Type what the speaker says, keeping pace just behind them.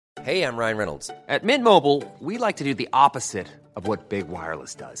Hey, I'm Ryan Reynolds. At Mint Mobile, we like to do the opposite of what Big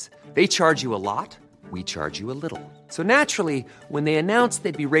Wireless does. They charge you a lot, we charge you a little. So naturally, when they announced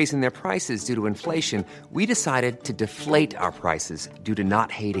they'd be raising their prices due to inflation, we decided to deflate our prices due to not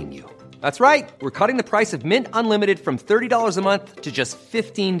hating you. That's right. We're cutting the price of Mint Unlimited from $30 a month to just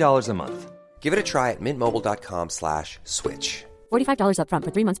 $15 a month. Give it a try at mintmobile.com/switch. $45 up front for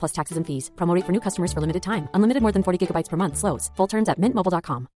 3 months plus taxes and fees. Promo rate for new customers for limited time. Unlimited more than 40 gigabytes per month. Slows full terms at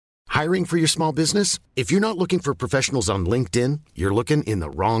mintmobile.com. Hiring for your small business? If you're not looking for professionals on LinkedIn, you're looking in the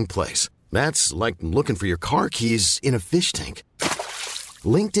wrong place. That's like looking for your car keys in a fish tank.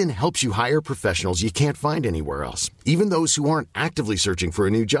 LinkedIn helps you hire professionals you can't find anywhere else, even those who aren't actively searching for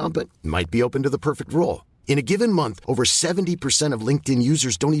a new job but might be open to the perfect role. In a given month, over 70% of LinkedIn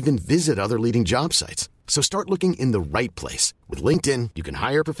users don't even visit other leading job sites. So start looking in the right place. With LinkedIn, you can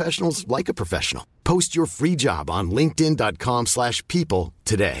hire professionals like a professional. Post your free job on linkedin.com/people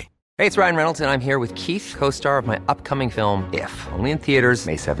today. Hey, it's Ryan Reynolds, and I'm here with Keith, co-star of my upcoming film, If, only in theaters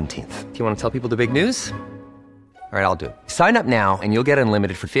May 17th. Do you want to tell people the big news? All right, I'll do it. Sign up now and you'll get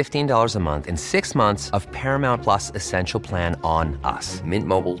unlimited for $15 a month and 6 months of Paramount Plus Essential Plan on us.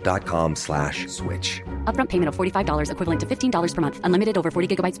 MintMobile.com/switch. Upfront payment of $45 equivalent to $15 per month. Unlimited over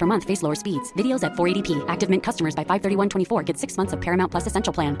 40 gigabytes per month. Face lower speeds. Videos at 480p. Active Mint customers by 531.24 get 6 months of Paramount Plus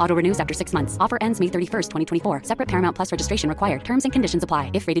Essential Plan. Auto renews after 6 months. Offer ends May 31st, 2024. Separate Paramount Plus registration required. Terms and conditions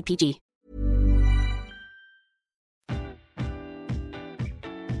apply if rated PG.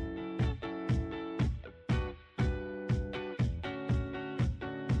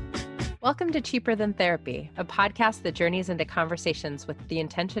 Welcome to Cheaper Than Therapy, a podcast that journeys into conversations with the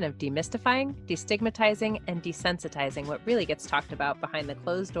intention of demystifying, destigmatizing, and desensitizing what really gets talked about behind the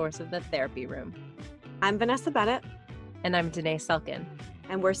closed doors of the therapy room. I'm Vanessa Bennett. And I'm Danae Selkin.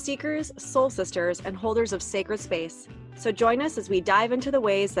 And we're seekers, soul sisters, and holders of sacred space. So join us as we dive into the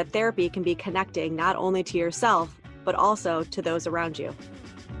ways that therapy can be connecting not only to yourself, but also to those around you.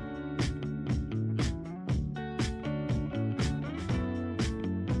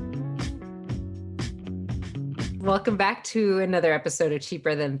 Welcome back to another episode of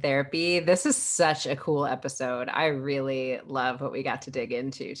Cheaper Than Therapy. This is such a cool episode. I really love what we got to dig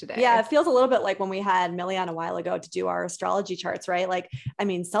into today. Yeah, it feels a little bit like when we had Millie on a while ago to do our astrology charts, right? Like, I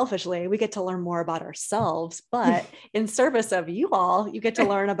mean, selfishly, we get to learn more about ourselves, but in service of you all, you get to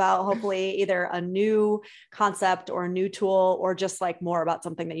learn about hopefully either a new concept or a new tool, or just like more about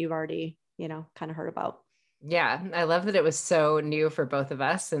something that you've already, kind of heard about. Yeah, I love that it was so new for both of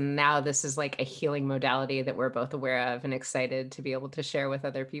us. And now this is like a healing modality that we're both aware of and excited to be able to share with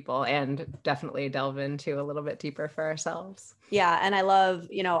other people and definitely delve into a little bit deeper for ourselves. Yeah. And I love,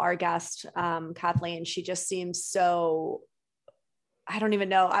 our guest, Kathleen, she just seems so, I don't even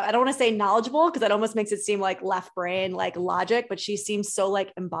know. I don't want to say knowledgeable because that almost makes it seem like left brain, like logic, but she seems so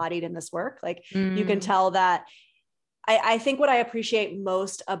like embodied in this work. Like you can tell that. I think what I appreciate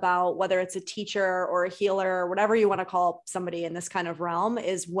most about whether it's a teacher or a healer or whatever you want to call somebody in this kind of realm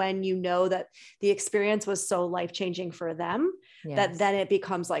is when you know that the experience was so life-changing for them, that then it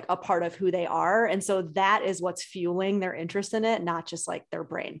becomes like a part of who they are. And so that is what's fueling their interest in it, not just like their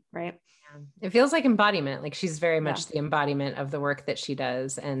brain, right? It feels like embodiment. Like she's very much the embodiment of the work that she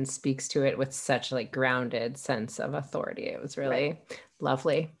does and speaks to it with such like grounded sense of authority. It was really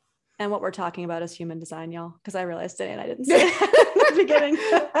lovely. And what we're talking about is human design, y'all, because I realized today and I didn't say it in the beginning.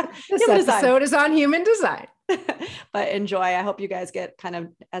 This episode is on human design. But enjoy. I hope you guys get kind of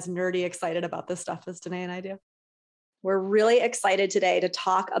as nerdy excited about this stuff as Danae and I do. We're really excited today to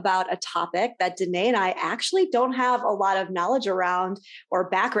talk about a topic that Danae and I actually don't have a lot of knowledge around or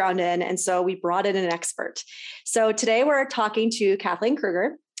background in. And so we brought in an expert. So today we're talking to Kathleen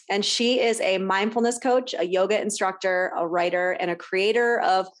Cruger. And she is a mindfulness coach, a yoga instructor, a writer, and a creator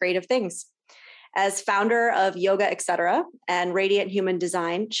of creative things. As founder of Yoga Etc. and Radiant Human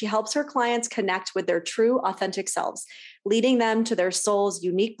Design, she helps her clients connect with their true, authentic selves, leading them to their soul's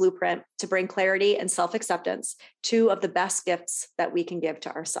unique blueprint to bring clarity and self-acceptance, two of the best gifts that we can give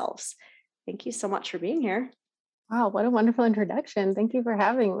to ourselves. Thank you so much for being here. Wow, what a wonderful introduction. Thank you for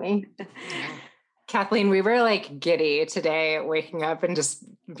having me. Kathleen, we were like giddy today, waking up and just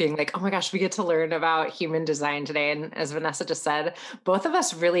being like, oh my gosh, we get to learn about human design today. And as Vanessa just said, both of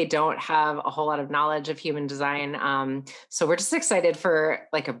us really don't have a whole lot of knowledge of human design. So we're just excited for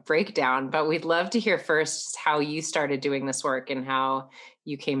like a breakdown, but we'd love to hear first how you started doing this work and how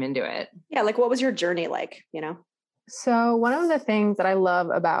you came into it. Yeah. Like what was your journey like, So, one of the things that I love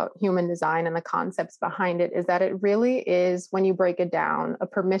about human design and the concepts behind it is that it really is, when you break it down, a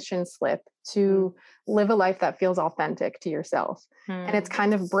permission slip to live a life that feels authentic to yourself. And it's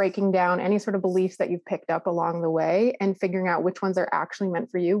kind of breaking down any sort of beliefs that you've picked up along the way and figuring out which ones are actually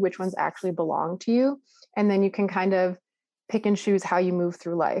meant for you, which ones actually belong to you. And then you can kind of pick and choose how you move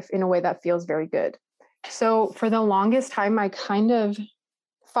through life in a way that feels very good. So, for the longest time, I kind of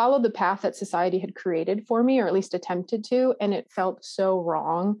followed the path that society had created for me, or at least attempted to, and it felt so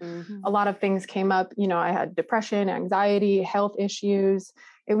wrong. A lot of things came up. I had depression, anxiety, health issues.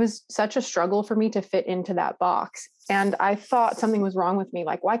 It was such a struggle for me to fit into that box. And I thought something was wrong with me.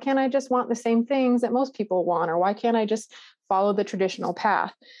 Like, why can't I just want the same things that most people want? Or why can't I just follow the traditional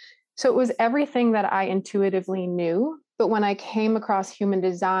path? So it was everything that I intuitively knew. But when I came across human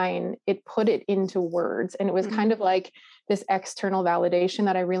design, it put it into words. And it was kind of like this external validation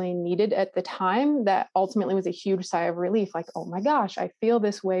that I really needed at the time, that ultimately was a huge sigh of relief. Like, oh my gosh, I feel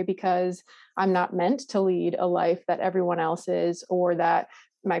this way because I'm not meant to lead a life that everyone else is, or that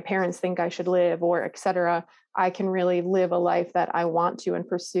my parents think I should live, or et cetera. I can really live a life that I want to and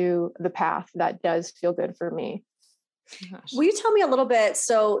pursue the path that does feel good for me. Gosh. Will you tell me a little bit?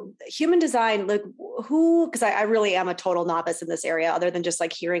 So human design, like because I really am a total novice in this area, other than just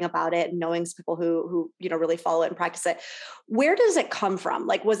like hearing about it and knowing some people who really follow it and practice it. Where does it come from?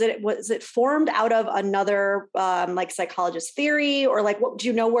 Like, was it formed out of another like psychologist theory, or like, what do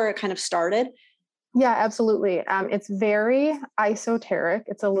you know where it kind of started? Yeah, absolutely. It's very esoteric.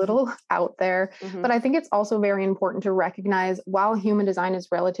 It's a little out there, but I think it's also very important to recognize, while human design is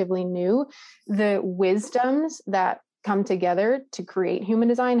relatively new, the wisdoms that come together to create human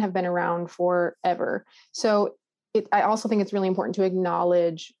design have been around forever. So I also think it's really important to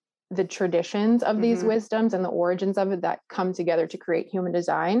acknowledge the traditions of these wisdoms and the origins of it that come together to create human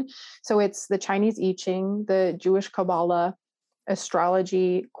design. So it's the Chinese I Ching, the Jewish Kabbalah,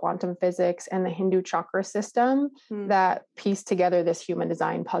 astrology, quantum physics, and the Hindu chakra system that piece together this human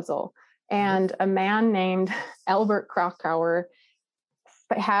design puzzle. And a man named Albert Krakauer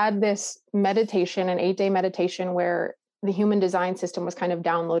had this meditation, an 8-day meditation, where the human design system was kind of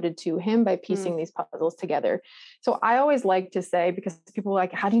downloaded to him by piecing these puzzles together. So I always like to say, because people are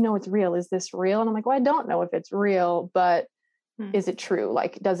like, how do you know it's real? Is this real? And I'm like, well, I don't know if it's real, but is it true?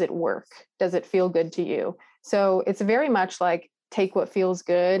 Like, does it work? Does it feel good to you? So it's very much like take what feels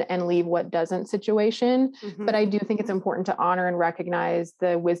good and leave what doesn't situation. But I do think it's important to honor and recognize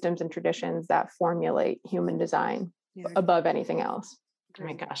the wisdoms and traditions that formulate human design above anything else. Oh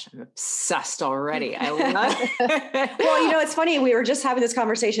my gosh, I'm obsessed already. I love it. Well, it's funny. We were just having this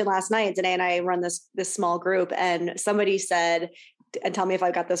conversation last night. Danae and I run this small group, and somebody said, and tell me if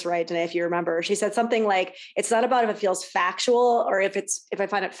I got this right, Danae, if you remember, she said something like, it's not about if it feels factual, or if I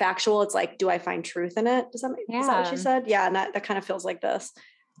find it factual, it's like, do I find truth in it? Is that what she said? Yeah. And that kind of feels like this.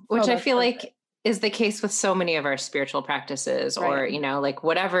 Which I feel like is the case with so many of our spiritual practices, or, like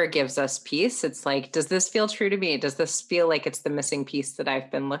whatever gives us peace. It's like, does this feel true to me? Does this feel like it's the missing piece that I've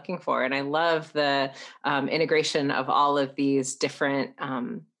been looking for? And I love the integration of all of these different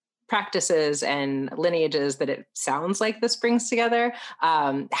practices and lineages that it sounds like this brings together.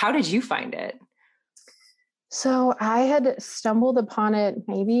 How did you find it? So I had stumbled upon it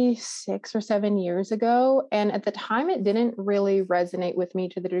maybe 6 or 7 years ago. And at the time, it didn't really resonate with me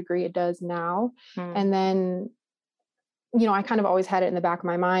to the degree it does now. And then, I kind of always had it in the back of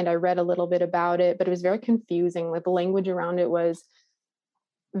my mind. I read a little bit about it, but it was very confusing. Like, the language around it was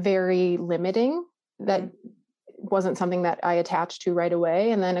very limiting. That wasn't something that I attached to right away.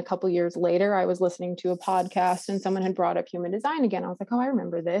 And then a couple years later, I was listening to a podcast and someone had brought up human design again. I was like, oh, I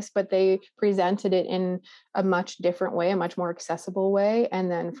remember this, but they presented it in a much different way, a much more accessible way. And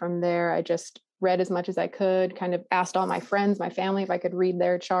then from there, I just read as much as I could, kind of asked all my friends, my family, if I could read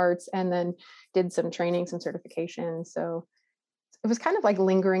their charts, and then did some training, some certifications. So it was kind of like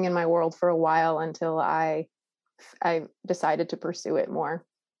lingering in my world for a while until I decided to pursue it more.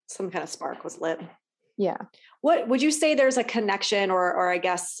 Some kind of spark was lit. Yeah. What would you say there's a connection, or I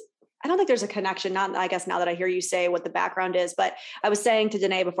guess, I don't think there's a connection, not, I guess now that I hear you say what the background is, but I was saying to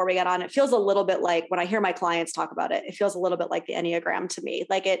Danae before we got on, it feels a little bit like, when I hear my clients talk about it, it feels a little bit like the Enneagram to me.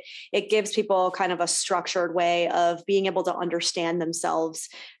 Like it gives people kind of a structured way of being able to understand themselves,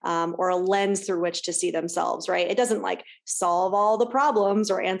 or a lens through which to see themselves, right? It doesn't like solve all the problems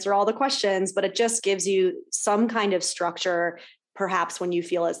or answer all the questions, but it just gives you some kind of structure, perhaps when you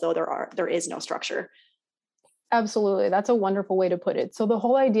feel as though there is no structure. Absolutely. That's a wonderful way to put it. So the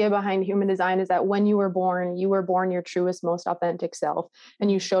whole idea behind human design is that when you were born your truest, most authentic self,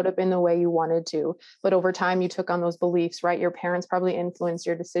 and you showed up in the way you wanted to. But over time, you took on those beliefs, right? Your parents probably influenced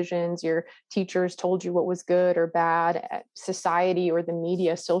your decisions. Your teachers told you what was good or bad. Society or the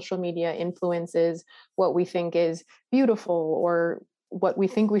media, social media influences what we think is beautiful or what we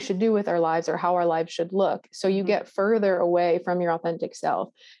think we should do with our lives or how our lives should look. So you get further away from your authentic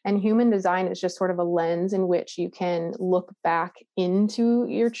self. And human design is just sort of a lens in which you can look back into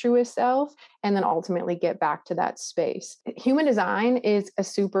your truest self and then ultimately get back to that space. Human design is a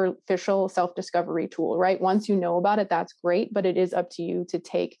superficial self-discovery tool, right? Once you know about it, that's great, but it is up to you to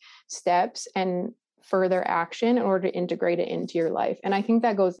take steps and further action in order to integrate it into your life. And I think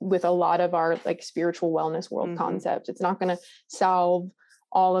that goes with a lot of our like spiritual wellness world concepts. It's not going to solve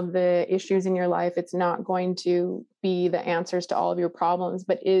all of the issues in your life. It's not going to be the answers to all of your problems,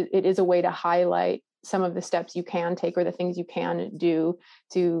 but it is a way to highlight some of the steps you can take or the things you can do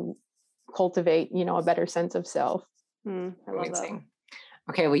to cultivate, a better sense of self. I love that.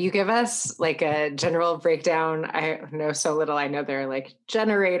 Okay, will you give us like a general breakdown? I know so little. I know there are like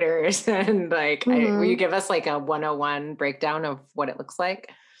generators and like, will you give us like a 101 breakdown of what it looks like?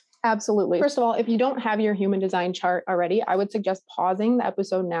 Absolutely. First of all, if you don't have your human design chart already, I would suggest pausing the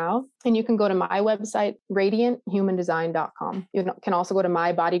episode now. And you can go to my website, radianthumandesign.com. You can also go to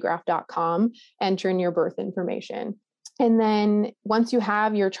mybodygraph.com, enter in your birth information. And then once you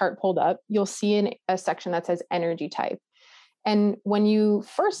have your chart pulled up, you'll see a section that says energy type. And when you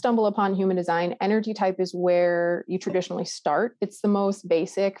first stumble upon human design, energy type is where you traditionally start. It's the most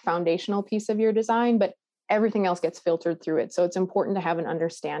basic foundational piece of your design, but everything else gets filtered through it. So it's important to have an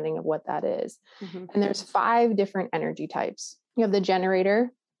understanding of what that is. And there's 5 different energy types. You have the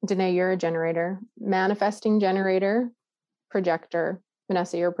generator. Danae, you're a generator. Manifesting generator, projector.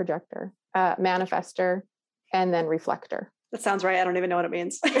 Vanessa, you're a projector. Manifester, and then reflector. That sounds right. I don't even know what it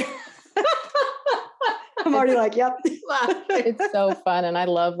means. I'm already like, yep. It's so fun. And I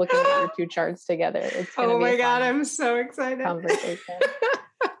love looking at your 2 charts together. It's oh my God, I'm so excited. Conversation.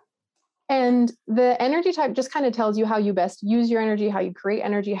 And the energy type just kind of tells you how you best use your energy, how you create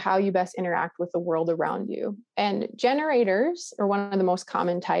energy, how you best interact with the world around you. And generators are one of the most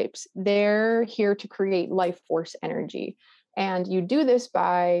common types. They're here to create life force energy. And you do this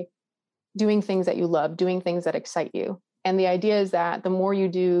by doing things that you love, doing things that excite you. And the idea is that the more you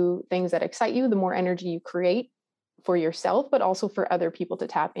do things that excite you, the more energy you create for yourself, but also for other people to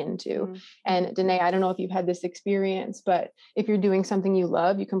tap into. And Danae, I don't know if you've had this experience, but if you're doing something you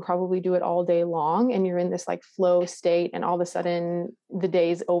love, you can probably do it all day long and you're in this like flow state and all of a sudden the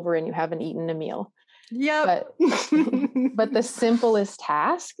day's over and you haven't eaten a meal. Yep. But the simplest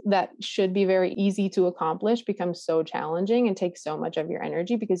task that should be very easy to accomplish becomes so challenging and takes so much of your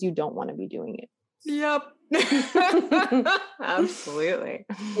energy because you don't want to be doing it. Yep. Absolutely.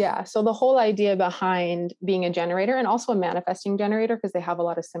 Yeah. So the whole idea behind being a generator and also a manifesting generator, because they have a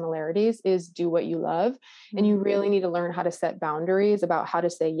lot of similarities, is do what you love. And you really need to learn how to set boundaries about how to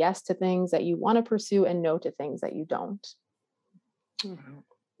say yes to things that you want to pursue and no to things that you don't.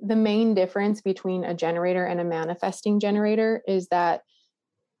 The main difference between a generator and a manifesting generator is that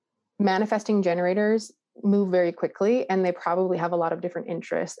manifesting generators move very quickly and they probably have a lot of different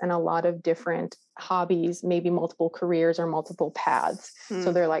interests and a lot of different hobbies, maybe multiple careers or multiple paths.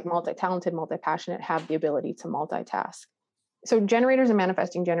 So they're like multi-talented, multi-passionate, have the ability to multitask. So generators and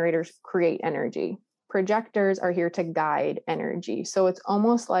manifesting generators create energy. Projectors are here to guide energy. So it's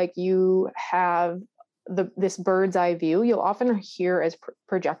almost like you have this bird's eye view. You'll often hear as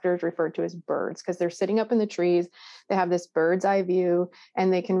projectors referred to as birds because they're sitting up in the trees. They have this bird's eye view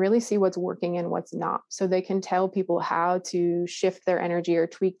and they can really see what's working and what's not. So they can tell people how to shift their energy or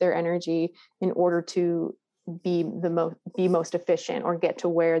tweak their energy in order to be most efficient or get to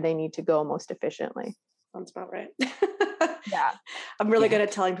where they need to go most efficiently. Sounds about right. Yeah. I'm really good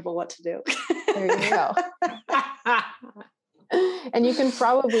at telling people what to do. There you go. And you can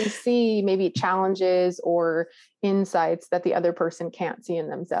probably see maybe challenges or insights that the other person can't see in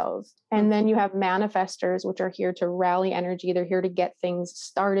themselves. And then you have manifestors, which are here to rally energy. They're here to get things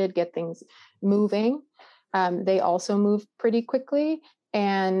started, get things moving. They also move pretty quickly.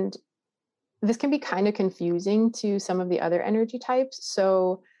 And this can be kind of confusing to some of the other energy types.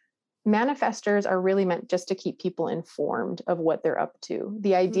 So manifestors are really meant just to keep people informed of what they're up to.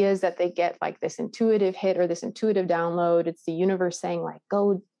 The idea is that they get like this intuitive hit or this intuitive download. It's the universe saying like,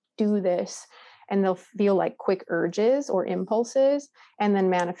 go do this. And they'll feel like quick urges or impulses. And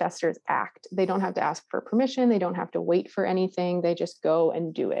then manifestors act. They don't have to ask for permission. They don't have to wait for anything. They just go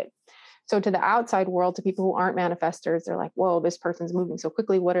and do it. So to the outside world, to people who aren't manifestors, they're like, whoa, this person's moving so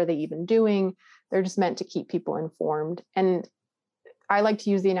quickly. What are they even doing? They're just meant to keep people informed. And I like to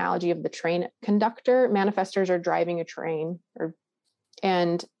use the analogy of the train conductor. Manifestors are driving a train,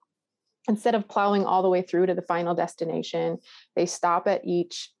 and instead of plowing all the way through to the final destination, they stop at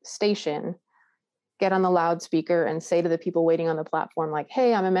each station, get on the loudspeaker and say to the people waiting on the platform, like,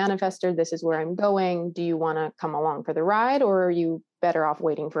 hey, I'm a manifestor. This is where I'm going. Do you want to come along for the ride, or are you better off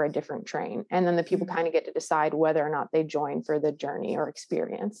waiting for a different train? And then the people kind of get to decide whether or not they join for the journey or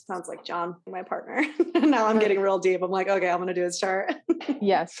experience. Sounds like John, my partner. Now I'm getting real deep. I'm like, okay, I'm going to do his chart.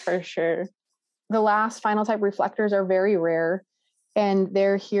 Yes, for sure. The last final type, reflectors, are very rare. And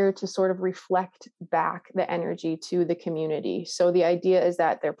they're here to sort of reflect back the energy to the community. So the idea is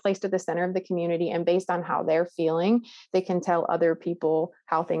that they're placed at the center of the community, and based on how they're feeling, they can tell other people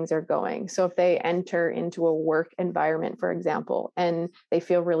how things are going. So if they enter into a work environment, for example, and they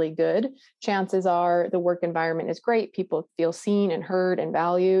feel really good, chances are the work environment is great. People feel seen and heard and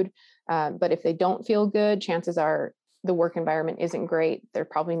valued. But if they don't feel good, chances are the work environment isn't great. They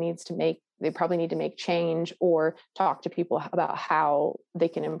probably need to make change or talk to people about how they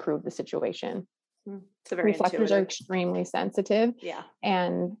can improve the situation. Reflectors are extremely sensitive. Yeah.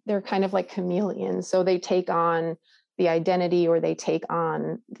 And they're kind of like chameleons. So they take on the identity, or they take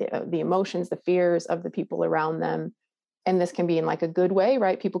on the emotions, the fears of the people around them. And this can be in like a good way,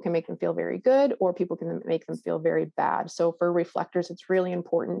 right? People can make them feel very good, or people can make them feel very bad. So for reflectors, it's really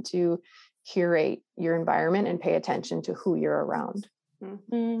important to curate your environment and pay attention to who you're around.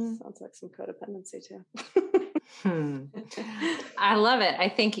 Sounds like some codependency too. I love it. I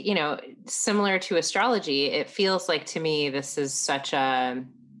think, similar to astrology, it feels like to me, this is such a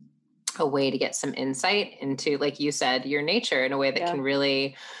way to get some insight into, like you said, your nature in a way that can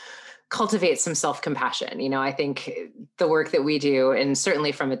really cultivate some self-compassion. I think the work that we do, and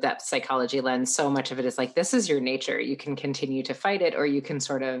certainly from a depth psychology lens, so much of it is like, this is your nature. You can continue to fight it, or you can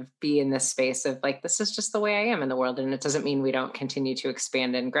sort of be in this space of like, this is just the way I am in the world. And it doesn't mean we don't continue to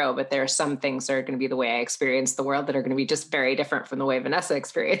expand and grow, but there are some things that are going to be the way I experience the world that are going to be just very different from the way Vanessa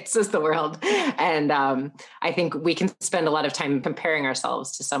experiences the world. And I think we can spend a lot of time comparing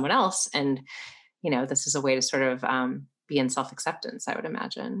ourselves to someone else. And, this is a way to sort of be in self-acceptance, I would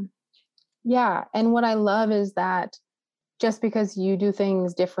imagine. Yeah. And what I love is that just because you do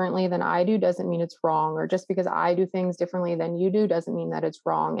things differently than I do doesn't mean it's wrong, or just because I do things differently than you do doesn't mean that it's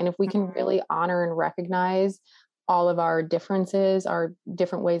wrong. And if we can really honor and recognize all of our differences, our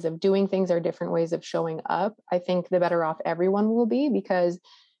different ways of doing things, our different ways of showing up, I think the better off everyone will be, because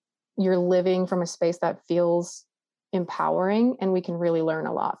you're living from a space that feels empowering, and we can really learn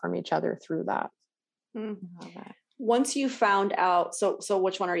a lot from each other through that. Once you found out, so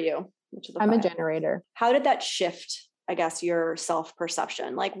which one are you? I'm a generator. How did that shift, I guess, your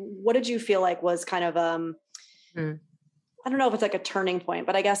self-perception? Like, what did you feel like was kind of, I don't know if it's like a turning point,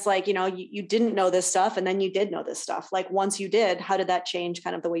 but I guess like, you didn't know this stuff and then you did know this stuff. Like once you did, how did that change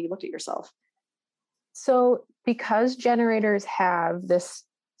kind of the way you looked at yourself? So because generators have this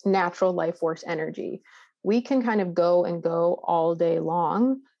natural life force energy, we can kind of go all day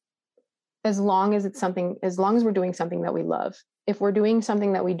long, as long as we're doing something that we love. If we're doing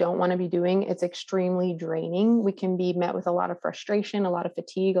something that we don't want to be doing, it's extremely draining. We can be met with a lot of frustration, a lot of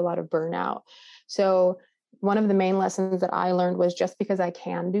fatigue, a lot of burnout. So one of the main lessons that I learned was, just because I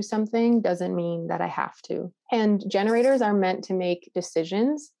can do something doesn't mean that I have to. And generators are meant to make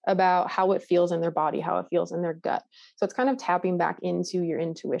decisions about how it feels in their body, how it feels in their gut. So it's kind of tapping back into your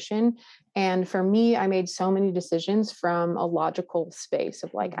intuition. And for me, I made so many decisions from a logical space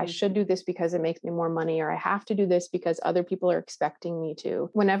of like, I should do this because it makes me more money, or I have to do this because other people are expecting me to.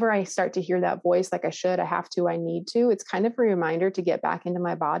 Whenever I start to hear that voice, like I should, I have to, I need to, it's kind of a reminder to get back into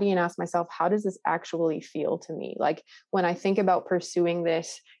my body and ask myself, how does this actually feel to me? Like when I think about pursuing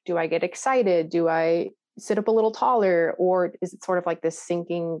this, do I get excited? Do I sit up a little taller, or is it sort of like this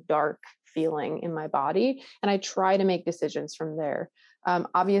sinking dark feeling in my body? And I try to make decisions from there.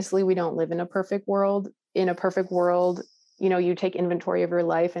 Obviously, we don't live in a perfect world. In a perfect world, you take inventory of your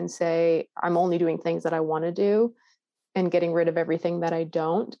life and say, I'm only doing things that I want to do and getting rid of everything that I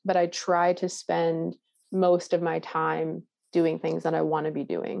don't. But I try to spend most of my time doing things that I want to be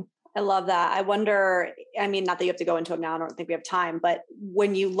doing. I love that. I wonder, not that you have to go into them now, I don't think we have time, but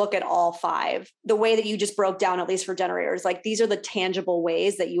when you look at all five, the way that you just broke down, at least for generators, like these are the tangible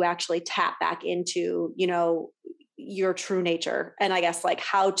ways that you actually tap back into, your true nature. And I guess like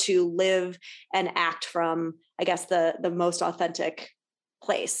how to live and act from, I guess, the most authentic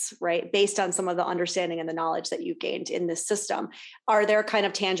place, right? Based on some of the understanding and the knowledge that you've gained in this system. Are there kind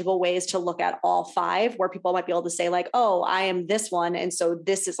of tangible ways to look at all five where people might be able to say like, oh, I am this one. And so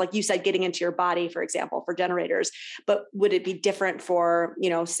this is, like you said, getting into your body, for example, for generators, but would it be different for,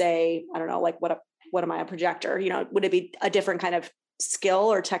 say, I don't know, like what am I, a projector? Would it be a different kind of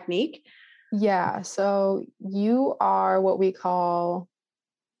skill or technique? Yeah. So you are what we call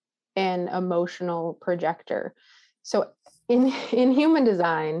an emotional projector. So in human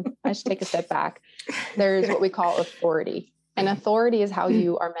design, I should take a step back. There's what we call authority. And authority is how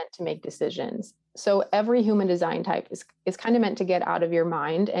you are meant to make decisions. So every human design type is kind of meant to get out of your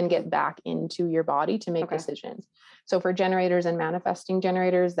mind and get back into your body to make decisions. So for generators and manifesting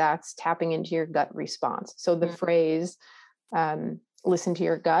generators, that's tapping into your gut response. So the phrase, listen to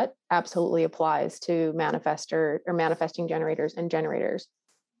your gut, absolutely applies to manifesting generators and generators.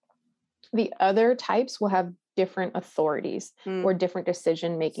 The other types will have different authorities or different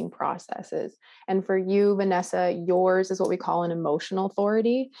decision-making processes. And for you, Vanessa, yours is what we call an emotional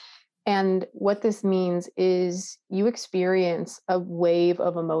authority. And what this means is you experience a wave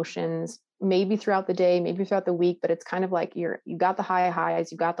of emotions, maybe throughout the day, maybe throughout the week, but it's kind of like you got the high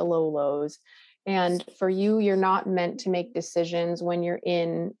highs, you got the low lows. And for you, you're not meant to make decisions when you're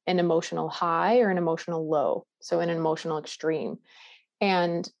in an emotional high or an emotional low. So in an emotional extreme.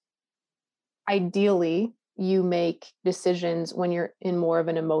 And ideally, you make decisions when you're in more of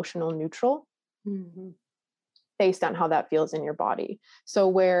an emotional neutral based on how that feels in your body. So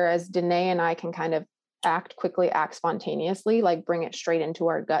whereas Danae and I can kind of act quickly, act spontaneously, like bring it straight into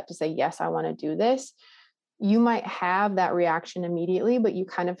our gut to say, yes, I want to do this. You might have that reaction immediately, but you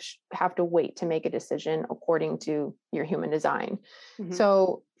kind of have to wait to make a decision according to your human design.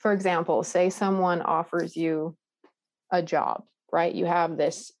 So for example, say someone offers you a job, right? You have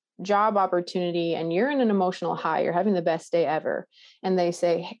this job opportunity and you're in an emotional high, you're having the best day ever. And they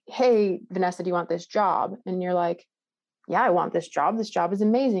say, hey, Vanessa, do you want this job? And you're like, yeah, I want this job. This job is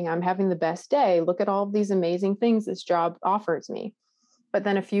amazing. I'm having the best day. Look at all of these amazing things this job offers me. But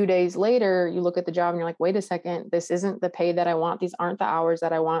then a few days later, you look at the job and you're like, wait a second, this isn't the pay that I want. These aren't the hours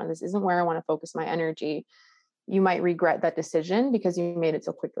that I want. This isn't where I want to focus my energy. You might regret that decision because you made it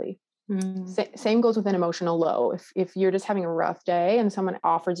so quickly. Same goes with an emotional low. If you're just having a rough day and someone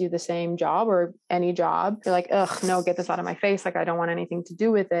offers you the same job or any job, you're like, ugh, no, get this out of my face. Like, I don't want anything to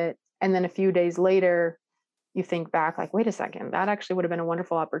do with it. And then a few days later, you think back like, wait a second, that actually would have been a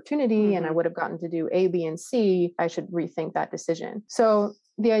wonderful opportunity and I would have gotten to do A, B, and C. I should rethink that decision. So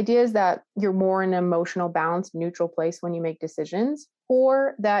the idea is that you're more in an emotional, balanced, neutral place when you make decisions,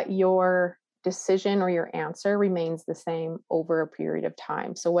 or that your decision or your answer remains the same over a period of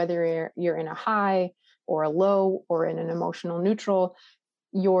time. So whether you're in a high or a low or in an emotional neutral,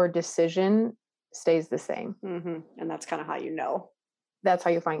 your decision stays the same. And that's kind of how you know. That's how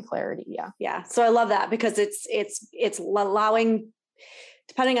you find clarity. Yeah. So I love that because it's allowing,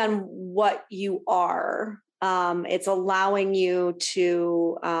 depending on what you are, it's allowing you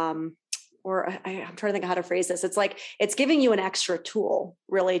to, I'm trying to think of how to phrase this. It's like, it's giving you an extra tool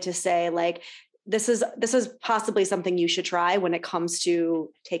really to say like, this is possibly something you should try when it comes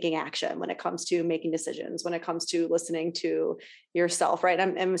to taking action, when it comes to making decisions, when it comes to listening to yourself, right?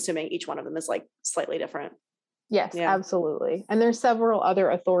 I'm assuming each one of them is like slightly different. Yes, absolutely. And there's several other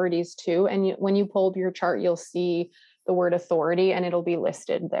authorities too. And when you pull up your chart, you'll see the word authority and it'll be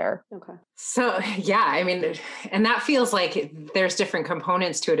listed there. Okay. So yeah, I mean, and that feels like there's different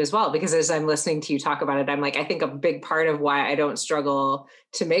components to it as well, because as I'm listening to you talk about it, I'm like, I think a big part of why I don't struggle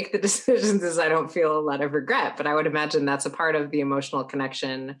to make the decisions is I don't feel a lot of regret, but I would imagine that's a part of the emotional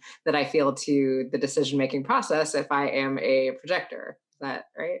connection that I feel to the decision-making process if I am a projector. Is that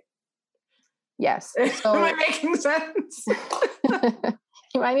right? Yes. So, am I making sense?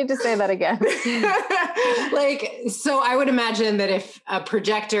 You might need to say that again. So I would imagine that if a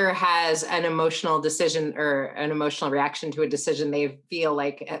projector has an emotional decision or an emotional reaction to a decision they feel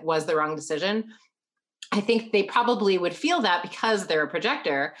like it was the wrong decision, I think they probably would feel that because they're a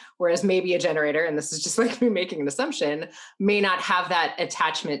projector, whereas maybe a generator, and this is just like me making an assumption, may not have that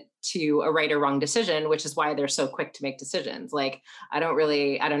attachment to a right or wrong decision, which is why they're so quick to make decisions. Like, I don't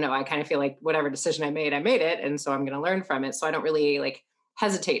know. I kind of feel like whatever decision I made it. And so I'm going to learn from it. So I don't really like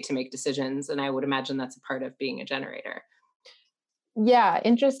hesitate to make decisions. And I would imagine that's a part of being a generator. Yeah,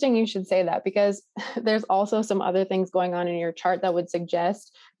 interesting you should say that, because there's also some other things going on in your chart that would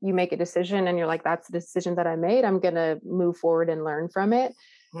suggest you make a decision and you're like, that's the decision that I made. I'm going to move forward and learn from it.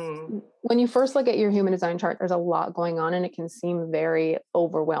 When you first look at your human design chart, there's a lot going on and it can seem very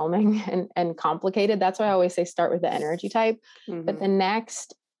overwhelming and complicated. That's why I always say start with the energy type. But the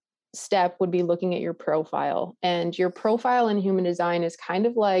next step would be looking at your profile. And your profile in human design is kind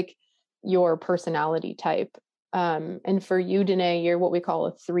of like your personality type. And for you, Danae, you're what we call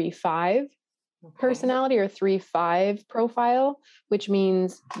a 3-5 personality or 3-5 profile, which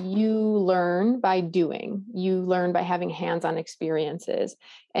means you learn by doing, you learn by having hands-on experiences.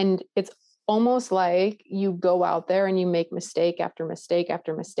 And it's almost like you go out there and you make mistake after mistake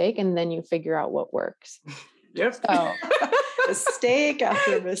after mistake, and then you figure out what works. Yep. So mistake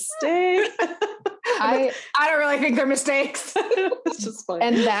after mistake. I don't really think they're mistakes. It's just funny.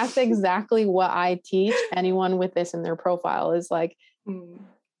 And that's exactly what I teach anyone with this in their profile is like,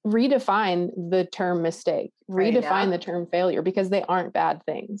 redefine the term mistake, redefine the term failure, because they aren't bad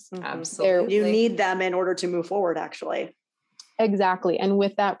things. Absolutely. You need them in order to move forward, actually. Exactly. And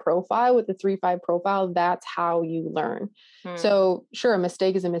with that profile, with the 3-5 profile, that's how you learn. So sure, a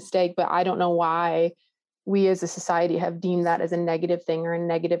mistake is a mistake, but I don't know why we as a society have deemed that as a negative thing or a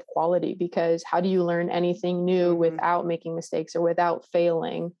negative quality, because how do you learn anything new without making mistakes or without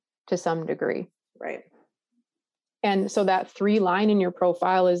failing to some degree? Right. And so that 3 line in your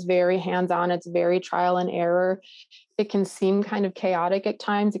profile is very hands-on. It's very trial and error. It can seem kind of chaotic at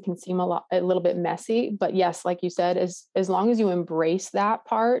times. It can seem a little bit messy, but yes, like you said, as long as you embrace that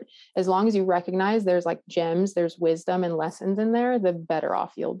part, as long as you recognize there's like gems, there's wisdom and lessons in there, the better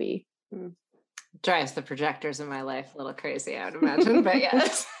off you'll be. Drives the projectors in my life a little crazy, I would imagine, but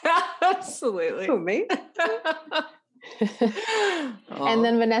yes, absolutely. Who, me? And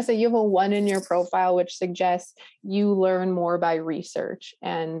then Vanessa, you have a 1 in your profile, which suggests you learn more by research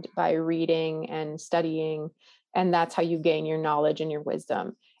and by reading and studying. And that's how you gain your knowledge and your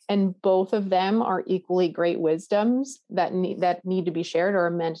wisdom. And both of them are equally great wisdoms that need to be shared or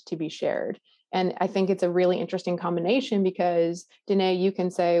are meant to be shared. And I think it's a really interesting combination because Danae, you can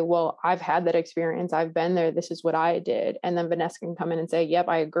say, well, I've had that experience. I've been there. This is what I did. And then Vanessa can come in and say, yep,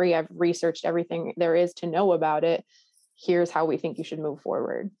 I agree. I've researched everything there is to know about it. Here's how we think you should move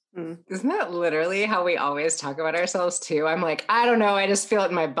forward. Isn't that literally how we always talk about ourselves too? I'm like, I don't know. I just feel it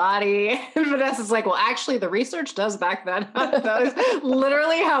in my body. And Vanessa's like, well, actually the research does back that up. That is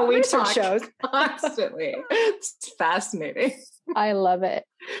literally how we talk shows constantly. It's fascinating. I love it.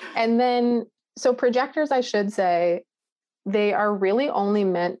 And then, so projectors, I should say, they are really only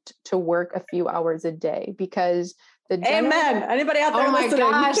meant to work a few hours a day because Amen. Anybody out there listening?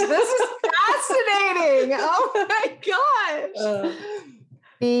 Oh my gosh, this is fascinating. Oh my gosh.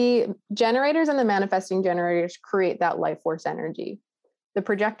 The generators and the manifesting generators create that life force energy. The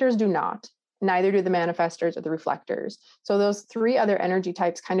projectors do not. Neither do the manifestors or the reflectors. So those 3 other energy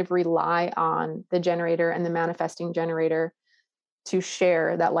types kind of rely on the generator and the manifesting generator to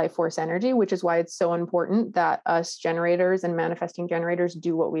share that life force energy, which is why it's so important that us generators and manifesting generators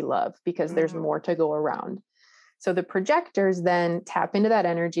do what we love, because there's more to go around. So the projectors then tap into that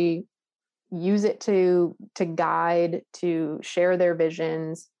energy, use it to guide, to share their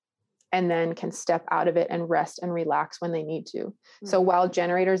visions, and then can step out of it and rest and relax when they need to. So while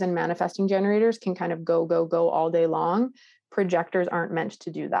generators and manifesting generators can kind of go all day long, projectors aren't meant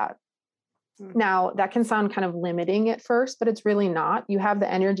to do that. Now, that can sound kind of limiting at first, but it's really not. You have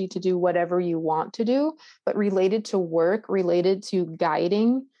the energy to do whatever you want to do, but related to work, related to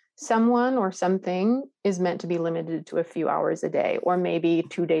guiding someone or something is meant to be limited to a few hours a day, or maybe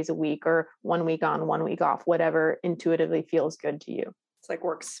 2 days a week, or 1 week on, 1 week off, whatever intuitively feels good to you. It's like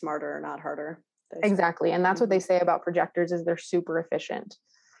work smarter, not harder. Exactly. And that's what they say about projectors is they're super efficient.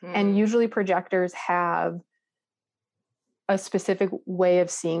 And usually projectors have a specific way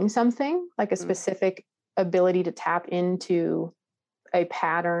of seeing something, like a specific ability to tap into a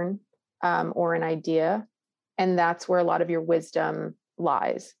pattern or an idea. And that's where a lot of your wisdom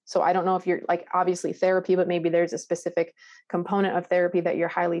lies. So I don't know if you're like, obviously therapy, but maybe there's a specific component of therapy that you're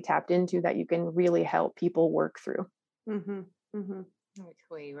highly tapped into that you can really help people work through. Like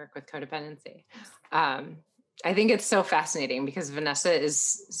the way you work with codependency. I think it's so fascinating because Vanessa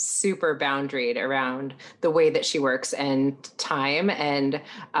is super boundaried around the way that she works and time. And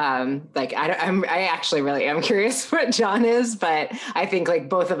like, I actually really am curious what John is, but I think like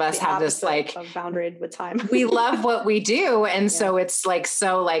both of us have this like boundaried with time. We love what we do. And so it's like,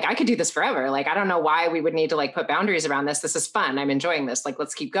 so like, I could do this forever. Like, I don't know why we would need to like put boundaries around this. This is fun. I'm enjoying this. Like,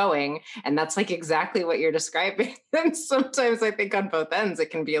 let's keep going. And that's like exactly what you're describing. And sometimes I think on both ends, it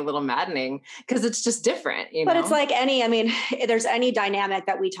can be a little maddening because it's just different, you know? But it's like there's any dynamic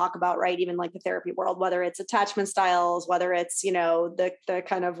that we talk about, right? Even like the therapy world, whether it's attachment styles, whether it's, you know, the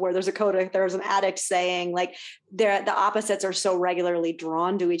kind of where there's an addict saying like the opposites are so regularly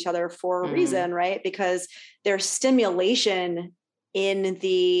drawn to each other for a reason, right? Because there's stimulation in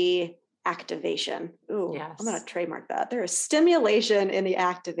the activation. Ooh, Yes. I'm going to trademark that. There is stimulation in the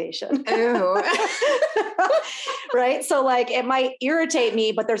activation. Ooh. Right. So like it might irritate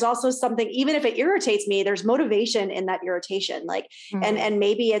me, but there's also something, even if it irritates me, there's motivation in that irritation. Like, and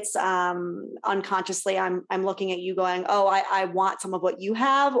maybe it's unconsciously, I'm looking at you going, oh, I want some of what you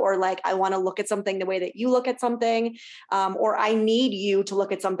have, or like, I want to look at something the way that you look at something. Or I need you to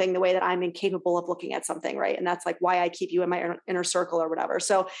look at something the way that I'm incapable of looking at something. Right. And that's like why I keep you in my inner circle or whatever.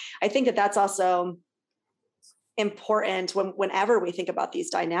 So I think that that's also important whenever we think about these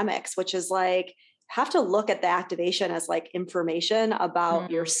dynamics, which is like, have to look at the activation as like information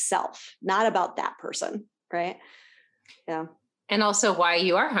about yourself, not about that person. Right. Yeah. And also why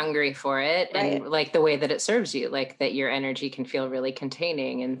you are hungry for it, Right. and like the way that it serves you, like that your energy can feel really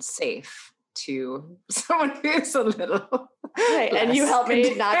containing and safe to someone who's a little right. And you help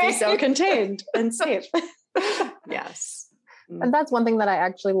me not be so contained and safe. Yes. And that's one thing that I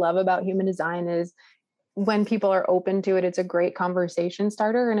actually love about human design is when people are open to it, it's a great conversation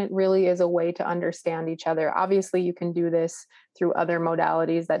starter, and it really is a way to understand each other. Obviously, you can do this through other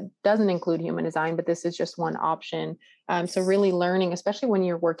modalities that doesn't include human design, but this is just one option. So really learning, especially when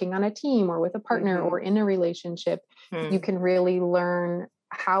you're working on a team or with a partner or in a relationship, you can really learn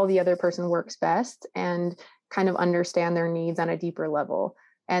how the other person works best and kind of understand their needs on a deeper level,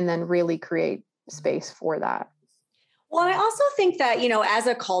 and then really create space for that. Well, I also think that, as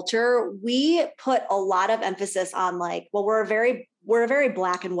a culture, we put a lot of emphasis on like, well, we're a very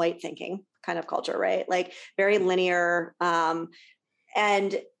black and white thinking kind of culture, right? Like very linear.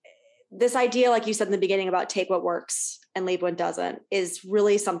 And this idea, like you said in the beginning about take what works and leave what doesn't, is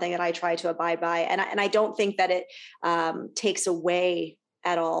really something that I try to abide by. And I don't think that it takes away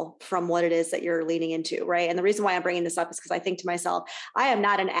at all from what it is that you're leaning into, right? And the reason why I'm bringing this up is because I think to myself, I am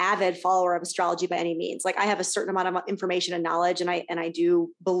not an avid follower of astrology by any means. Like I have a certain amount of information and knowledge, and I do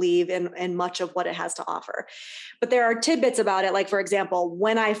believe in much of what it has to offer. But there are tidbits about it. Like, for example,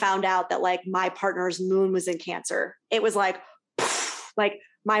 when I found out that like my partner's moon was in Cancer, it was like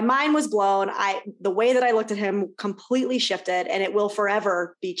my mind was blown. The way that I looked at him completely shifted, and it will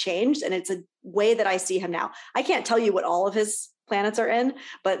forever be changed. And it's a way that I see him now. I can't tell you what all of his planets are in,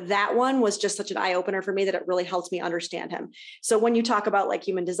 but that one was just such an eye opener for me that it really helps me understand him. So when you talk about like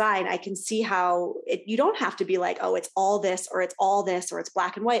human design, I can see how you don't have to be like, oh, it's all this, or it's all this, or it's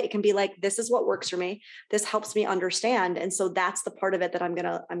black and white. It can be like, this is what works for me. This helps me understand. And so that's the part of it that I'm going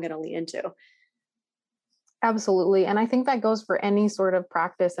to lean into. Absolutely. And I think that goes for any sort of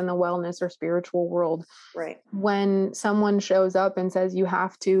practice in the wellness or spiritual world. Right. When someone shows up and says you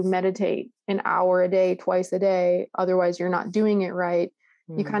have to meditate an hour a day, twice a day, otherwise you're not doing it right,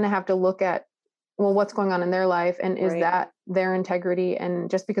 you kind of have to look at, well, what's going on in their life? And is that their integrity? And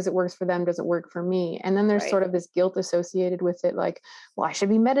just because it works for them, does it work for me? And then there's sort of this guilt associated with it. Like, well, I should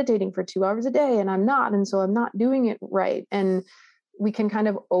be meditating for 2 hours a day and I'm not. And so I'm not doing it right. And we can kind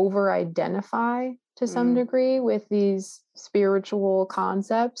of over-identify to some degree with these spiritual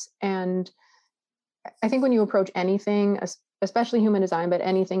concepts. And I think when you approach anything, especially human design, but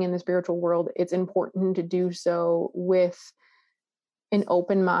anything in the spiritual world, it's important to do so with an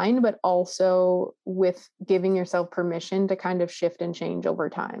open mind, but also with giving yourself permission to kind of shift and change over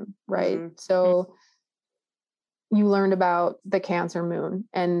time, right? So you learned about the Cancer moon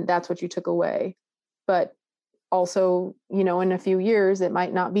and that's what you took away. But also, in a few years, it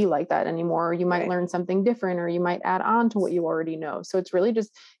might not be like that anymore. Or you might learn something different, or you might add on to what you already know. So it's really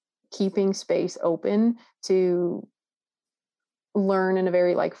just keeping space open to learn in a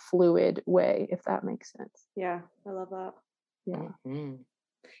very like fluid way, if that makes sense. Yeah, I love that. Yeah.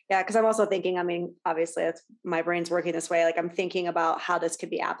 Yeah, because I'm also thinking, obviously that's my brain's working this way. Like I'm thinking about how this could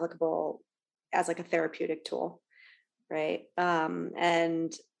be applicable as like a therapeutic tool. Right.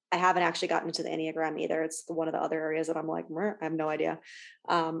 And I haven't actually gotten into the Enneagram either. It's one of the other areas that I'm like, I have no idea.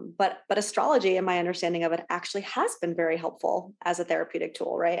 But astrology, in my understanding of it, actually has been very helpful as a therapeutic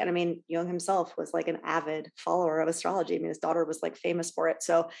tool, right? And I mean, Jung himself was like an avid follower of astrology. I mean, his daughter was like famous for it.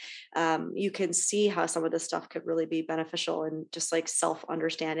 So you can see how some of this stuff could really be beneficial in just like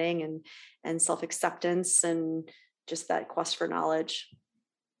self-understanding and self-acceptance and just that quest for knowledge.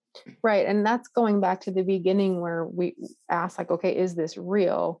 Right. And that's going back to the beginning where we ask like, okay, is this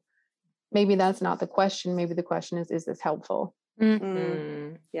real? Maybe that's not the question. Maybe the question is this helpful?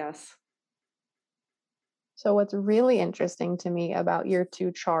 Yes. So what's really interesting to me about your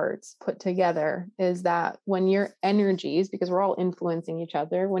two charts put together is that when your energies, because we're all influencing each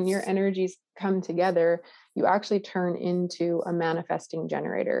other, when your energies come together, you actually turn into a manifesting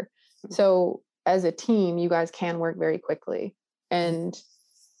generator. So as a team, you guys can work very quickly. And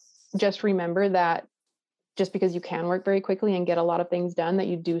just remember that just because you can work very quickly and get a lot of things done, that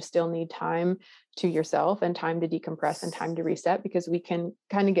you do still need time to yourself and time to decompress and time to reset, because we can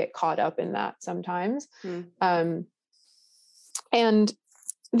kind of get caught up in that sometimes. And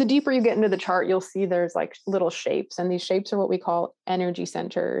the deeper you get into the chart, you'll see there's like little shapes, and these shapes are what we call energy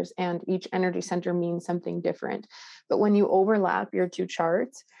centers, and each energy center means something different. But when you overlap your two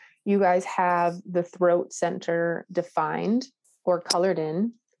charts, you guys have the throat center defined or colored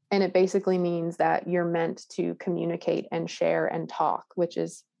in, and it basically means that you're meant to communicate and share and talk, which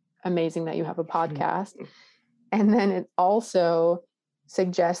is amazing that you have a podcast. And then it also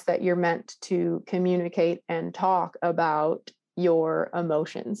suggests that you're meant to communicate and talk about your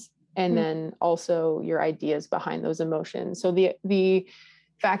emotions, and then also your ideas behind those emotions. So the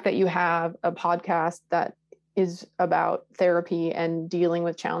fact that you have a podcast that is about therapy and dealing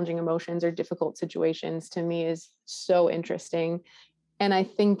with challenging emotions or difficult situations, to me is so interesting. And I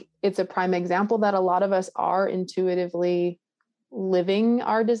think it's a prime example that a lot of us are intuitively living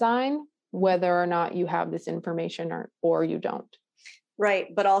our design, whether or not you have this information or you don't.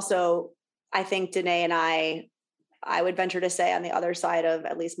 Right. But also, I think Danae and I would venture to say, on the other side of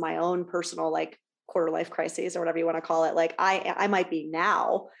at least my own personal like quarter life crises or whatever you want to call it, like I might be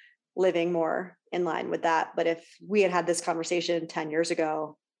now living more in line with that. But if we had this conversation 10 years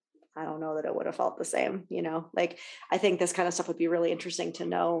ago, I don't know that it would have felt the same, like I think this kind of stuff would be really interesting to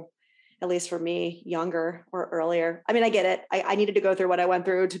know, at least for me, younger or earlier. I mean, I get it. I needed to go through what I went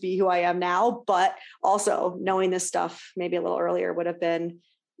through to be who I am now, but also knowing this stuff maybe a little earlier would have been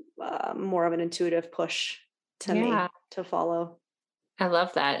more of an intuitive push to me to follow. I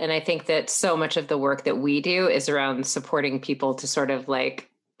love that. And I think that so much of the work that we do is around supporting people to sort of like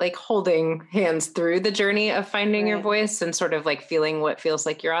holding hands through the journey of finding your voice and sort of like feeling what feels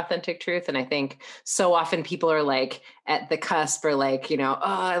like your authentic truth. And I think so often people are like at the cusp or like, oh,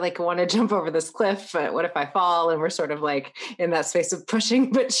 I like want to jump over this cliff, but what if I fall? And we're sort of like in that space of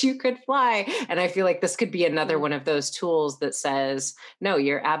pushing, but you could fly. And I feel like this could be another one of those tools that says, no,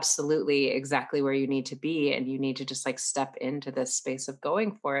 you're absolutely exactly where you need to be. And you need to just like step into this space of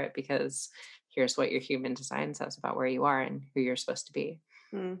going for it, because here's what your human design says about where you are and who you're supposed to be.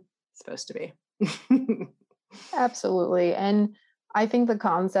 Supposed to be. Absolutely. And I think the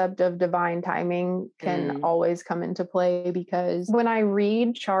concept of divine timing can always come into play, because when I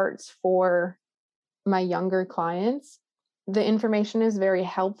read charts for my younger clients, the information is very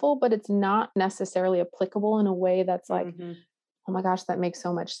helpful, but it's not necessarily applicable in a way that's like, oh my gosh, that makes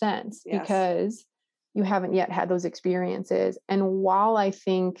so much sense, because you haven't yet had those experiences. And while I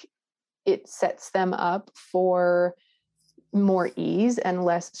think it sets them up for more ease and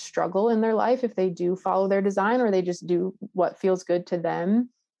less struggle in their life if they do follow their design or they just do what feels good to them,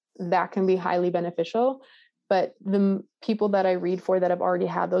 that can be highly beneficial. But the people that I read for that have already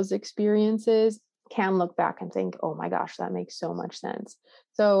had those experiences can look back and think, oh my gosh, that makes so much sense.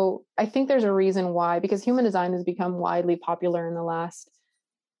 So I think there's a reason why, because human design has become widely popular in the last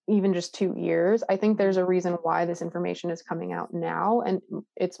even just 2 years. I think there's a reason why this information is coming out now, and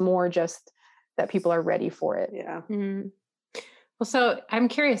it's more just that people are ready for it. Yeah. Well, so I'm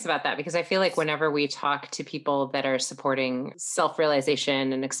curious about that, because I feel like whenever we talk to people that are supporting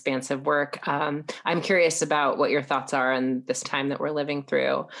self-realization and expansive work, I'm curious about what your thoughts are on this time that we're living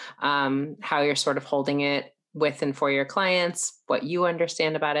through, how you're sort of holding it with and for your clients, what you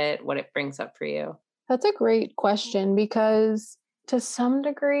understand about it, what it brings up for you. That's a great question, because to some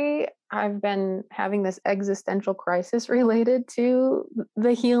degree, I've been having this existential crisis related to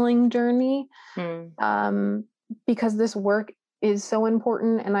the healing journey, because this work is so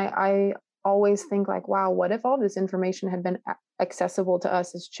important. And I always think like, wow, what if all this information had been accessible to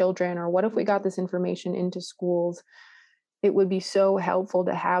us as children? Or what if we got this information into schools? It would be so helpful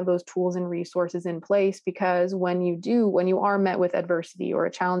to have those tools and resources in place, because when you are met with adversity or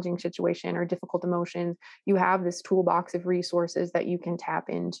a challenging situation or difficult emotions, you have this toolbox of resources that you can tap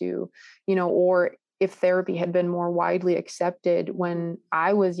into, or if therapy had been more widely accepted when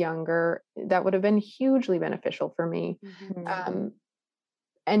I was younger, that would have been hugely beneficial for me.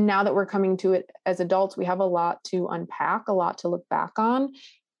 And now that we're coming to it as adults, we have a lot to unpack, a lot to look back on.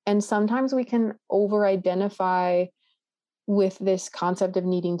 And sometimes we can over-identify with this concept of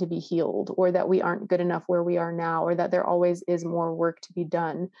needing to be healed, or that we aren't good enough where we are now, or that there always is more work to be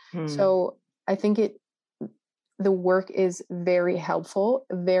done. So I think the work is very helpful,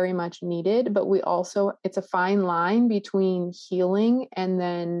 very much needed, but it's a fine line between healing and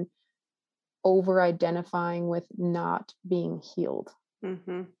then over-identifying with not being healed.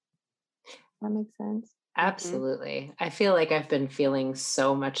 That makes sense? Absolutely. I feel like I've been feeling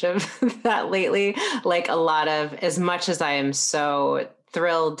so much of that lately, like a lot of, as much as I am so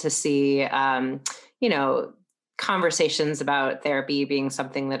thrilled to see, conversations about therapy being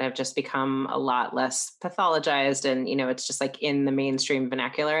something that have just become a lot less pathologized and, it's just like in the mainstream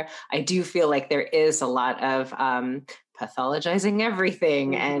vernacular, I do feel like there is a lot of pathologizing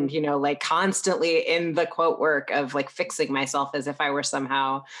everything and, like constantly in the quote work of like fixing myself as if I were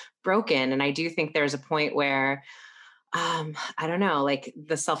somehow broken. And I do think there's a point where I don't know, like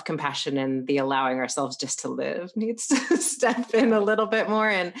the self-compassion and the allowing ourselves just to live needs to step in a little bit more.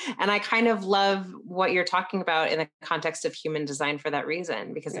 And I kind of love what you're talking about in the context of human design for that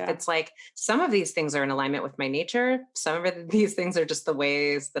reason, because if it's like, some of these things are in alignment with my nature, some of these things are just the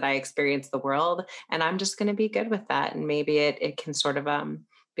ways that I experience the world. And I'm just going to be good with that. And maybe it can sort of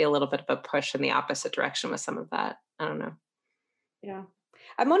be a little bit of a push in the opposite direction with some of that. I don't know. Yeah.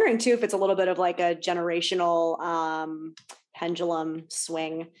 I'm wondering too, if it's a little bit of like a generational pendulum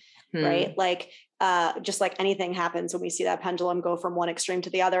swing, right? Like just like anything happens when we see that pendulum go from one extreme to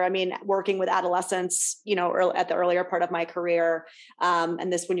the other. I mean, working with adolescents, at the earlier part of my career,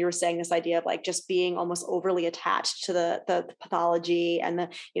 and this, when you were saying this idea of like just being almost overly attached to the pathology and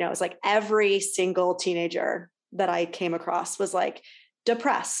it's like every single teenager that I came across was like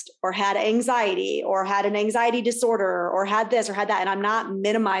depressed or had anxiety or had an anxiety disorder or had this or had that. And I'm not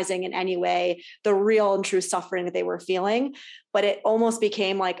minimizing in any way the real and true suffering that they were feeling, but it almost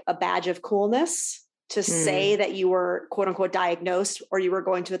became like a badge of coolness to say that you were quote unquote diagnosed, or you were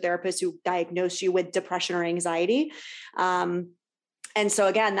going to a therapist who diagnosed you with depression or anxiety. And so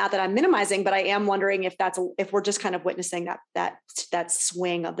again, not that I'm minimizing, but I am wondering if we're just kind of witnessing that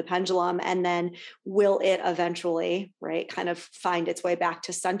swing of the pendulum, and then will it eventually, right, kind of find its way back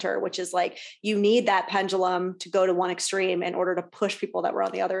to center, which is like, you need that pendulum to go to one extreme in order to push people that were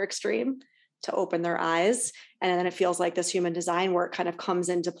on the other extreme to open their eyes. And then it feels like this human design work kind of comes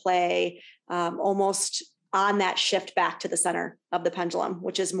into play almost on that shift back to the center of the pendulum,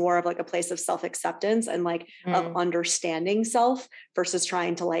 which is more of like a place of self-acceptance and like of understanding self versus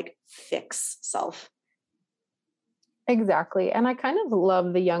trying to like fix self. Exactly. And I kind of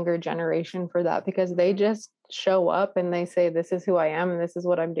love the younger generation for that, because they just show up and they say, this is who I am and this is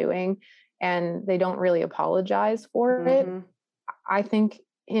what I'm doing. And they don't really apologize for it. I think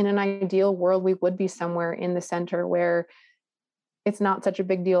in an ideal world, we would be somewhere in the center where it's not such a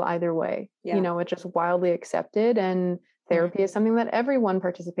big deal either way. It's just wildly accepted, and therapy is something that everyone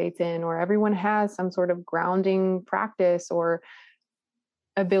participates in, or everyone has some sort of grounding practice or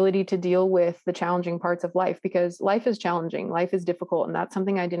ability to deal with the challenging parts of life, because life is challenging, life is difficult. And that's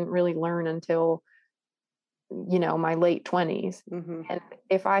something I didn't really learn until, my late 20s. And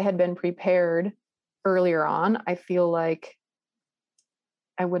if I had been prepared earlier on, I feel like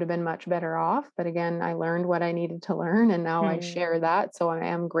I would have been much better off. But again, I learned what I needed to learn, and now I share that. So I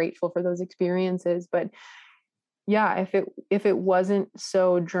am grateful for those experiences. But yeah, if it wasn't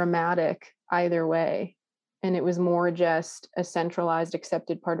so dramatic either way, and it was more just a centralized,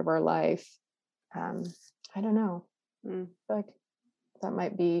 accepted part of our life, I don't know. I feel like that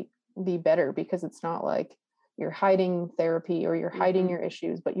might be better, because it's not like you're hiding therapy or you're hiding your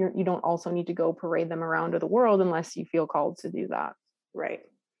issues, but you don't also need to go parade them around to the world unless you feel called to do that. Right.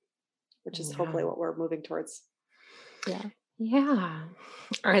 Which is hopefully what we're moving towards. Yeah. Yeah.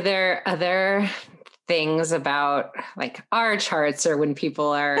 Are there other things about like our charts, or when people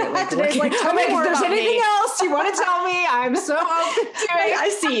are like, Today's like, tell me more if there's about anything me. else you want to tell me, I'm so open to it. I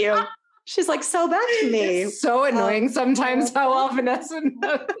see you. She's like, so back to me. It's so annoying sometimes how well Vanessa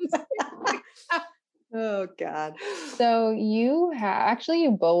knows. Oh God. So you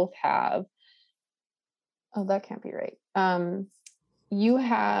both have, oh, that can't be right. You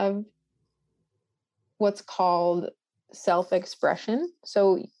have what's called self-expression.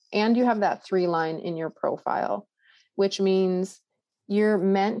 So, and you have that 3-line in your profile, which means you're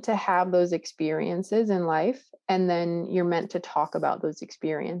meant to have those experiences in life, and then you're meant to talk about those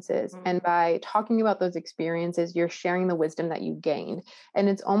experiences. And by talking about those experiences, you're sharing the wisdom that you gained. And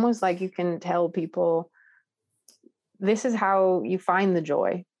it's almost like you can tell people, this is how you find the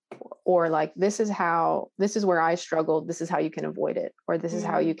joy, or like, this is where I struggled. This is how you can avoid it, or this is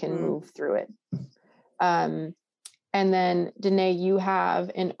how you can move through it. And then Danae, you have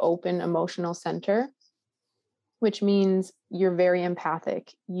an open emotional center, which means you're very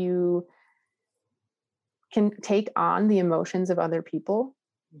empathic. You can take on the emotions of other people,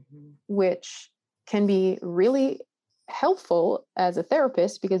 which can be really helpful as a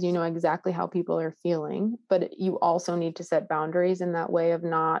therapist, because you know exactly how people are feeling, but you also need to set boundaries in that way of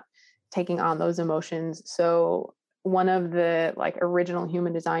not taking on those emotions. So one of the like original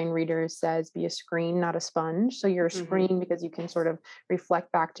human design readers says, be a screen, not a sponge. So you're a screen because you can sort of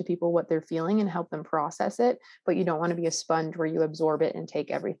reflect back to people what they're feeling and help them process it, but you don't want to be a sponge where you absorb it and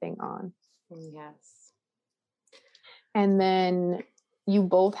take everything on. Yes. And then you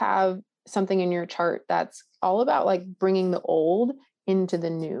both have something in your chart that's all about like bringing the old into the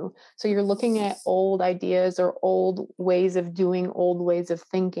new. So you're looking at old ideas or old ways of doing, old ways of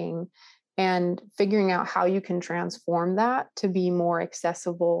thinking, and figuring out how you can transform that to be more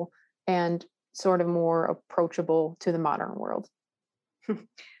accessible and sort of more approachable to the modern world.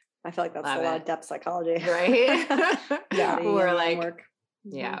 I feel like that's a lot of depth psychology. Right? Yeah. We're like, work.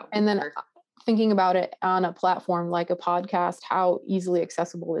 yeah. And then thinking about it on a platform like a podcast, how easily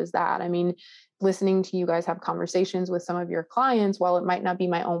accessible is that? I mean, listening to you guys have conversations with some of your clients, while it might not be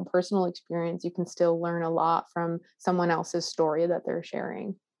my own personal experience, you can still learn a lot from someone else's story that they're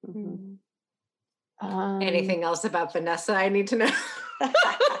sharing. Mm-hmm. Anything else about Vanessa I need to know?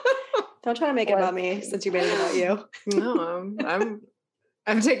 Don't try to make it about me since you made it about you. No,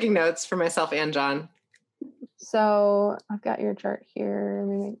 I'm taking notes for myself and John. So I've got your chart here.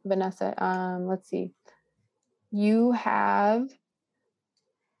 Let me make Vanessa. Let's see. You have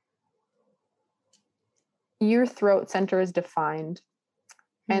your throat center is defined,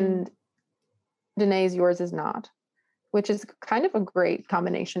 and Danae's yours is not, which is kind of a great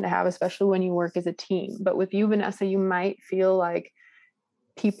combination to have, especially when you work as a team. But with you, Vanessa, you might feel like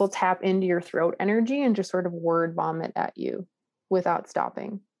people tap into your throat energy and just sort of word vomit at you without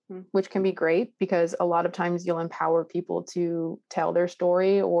stopping, which can be great because a lot of times you'll empower people to tell their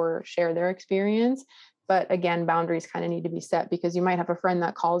story or share their experience. But again, boundaries kind of need to be set, because you might have a friend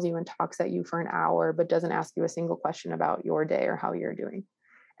that calls you and talks at you for an hour, but doesn't ask you a single question about your day or how you're doing.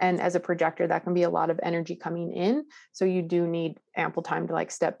 And as a projector, that can be a lot of energy coming in. So you do need ample time to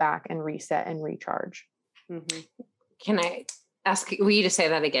like step back and reset and recharge. Mm-hmm. Can I ask, will you just say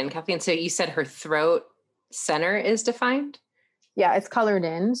that again, Kathleen? So you said her throat center is defined? Yeah, it's colored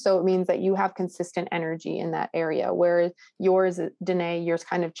in. So it means that you have consistent energy in that area, whereas yours, Danae, yours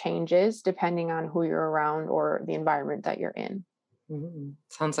kind of changes depending on who you're around or the environment that you're in.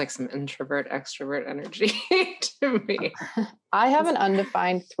 Sounds like some introvert, extrovert energy to me. I have an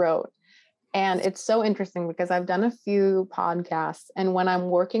undefined throat. And it's so interesting because I've done a few podcasts, and when I'm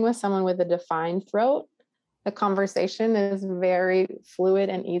working with someone with a defined throat, the conversation is very fluid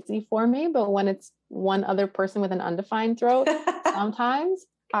and easy for me. But when it's one other person with an undefined throat, sometimes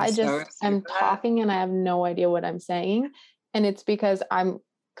I just am talking and I have no idea what I'm saying. And it's because I'm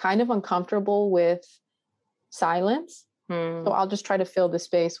kind of uncomfortable with silence. So I'll just try to fill the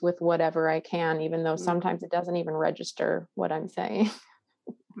space with whatever I can, even though sometimes it doesn't even register what I'm saying.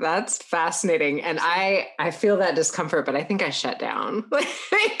 That's fascinating. And I feel that discomfort, but I think I shut down.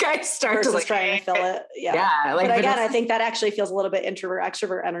 Like I start to like trying to fill it. Yeah. Like, but again, I think that actually feels a little bit introvert,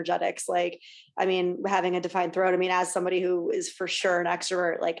 extrovert energetics. Like, I mean, having a defined throat, I mean, as somebody who is for sure an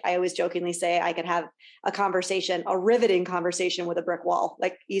extrovert, like I always jokingly say I could have a conversation, a riveting conversation with a brick wall,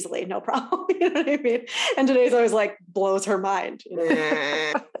 like easily, no problem. You know what I mean? And today's always like blows her mind. You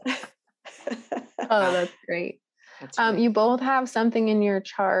know? Oh, that's great. You both have something in your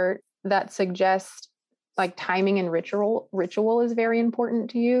chart that suggests like timing and ritual is very important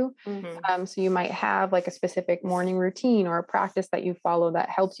to you. So you might have like a specific morning routine or a practice that you follow that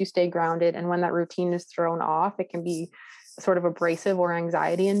helps you stay grounded. And when that routine is thrown off, it can be sort of abrasive or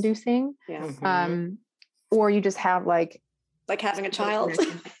anxiety inducing. Yeah. Or you just have like having a child.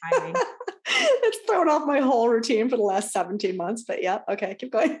 It's thrown off my whole routine for the last 17 months, but yeah. Okay.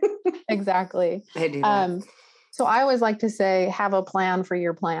 Keep going. Exactly. I do that. So I always like to say, have a plan for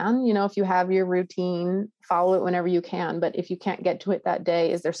your plan. You know, if you have your routine, follow it whenever you can. But if you can't get to it that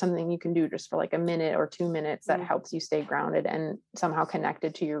day, is there something you can do just for like a minute or 2 minutes that helps you stay grounded and somehow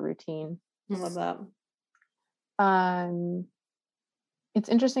connected to your routine? I love that. It's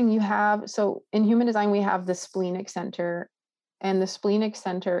interesting. So in human design, we have the splenic center, and the splenic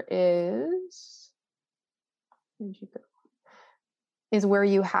center is where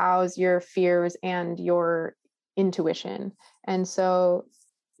you house your fears and your intuition. And so,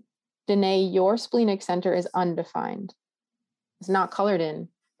 Danae, your splenic center is undefined. It's not colored in,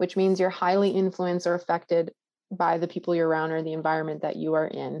 which means you're highly influenced or affected by the people you're around or the environment that you are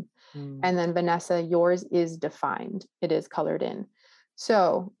in. And then Vanessa, yours is defined. It is colored in.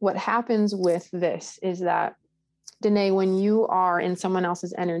 So what happens with this is that, Danae, when you are in someone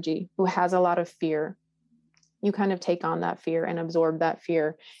else's energy who has a lot of fear, you kind of take on that fear and absorb that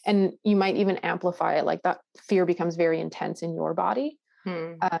fear. And you might even amplify it. Like that fear becomes very intense in your body,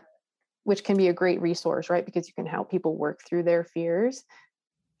 which can be a great resource, right? Because you can help people work through their fears.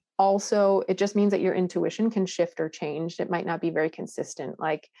 Also, it just means that your intuition can shift or change. It might not be very consistent.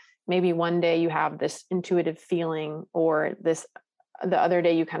 Like maybe one day you have this intuitive feeling, or the other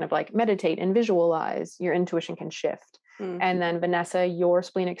day you kind of like meditate and visualize. Your intuition can shift. And then Vanessa, your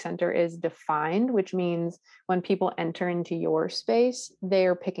splenic center is defined, which means when people enter into your space,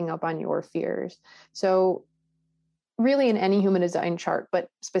 they're picking up on your fears. So really in any human design chart, but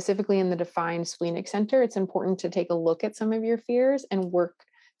specifically in the defined splenic center, it's important to take a look at some of your fears and work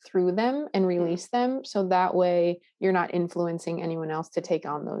through them and release them. So that way you're not influencing anyone else to take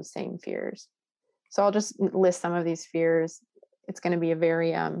on those same fears. So I'll just list some of these fears. It's going to be a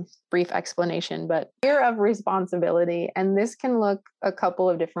very brief explanation, but fear of responsibility. And this can look a couple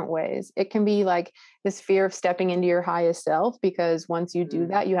of different ways. It can be like this fear of stepping into your highest self, because once you do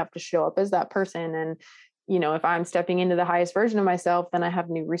that, you have to show up as that person. And, you know, if I'm stepping into the highest version of myself, then I have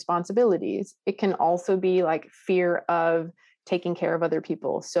new responsibilities. It can also be like fear of taking care of other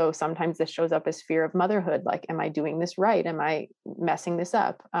people. So sometimes this shows up as fear of motherhood. Like, am I doing this right? Am I messing this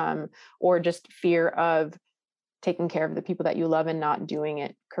up? Or just fear of taking care of the people that you love and not doing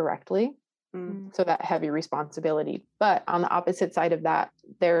it correctly. So that heavy responsibility. But on the opposite side of that,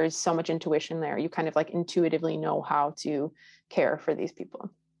 there is so much intuition there. You kind of like intuitively know how to care for these people.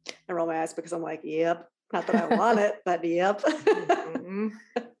 I roll my eyes because I'm like, yep. Not that I want it, but yep.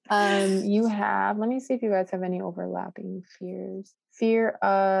 You have, let me see if you guys have any overlapping fears. Fear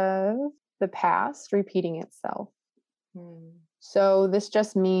of the past repeating itself. So this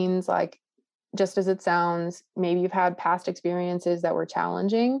just means, like, just as it sounds, maybe you've had past experiences that were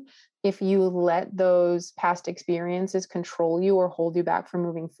challenging. If you let those past experiences control you or hold you back from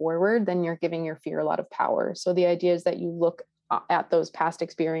moving forward, then you're giving your fear a lot of power. So the idea is that you look at those past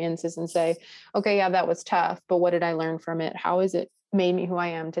experiences and say, okay, yeah, that was tough, but what did I learn from it? How has it made me who I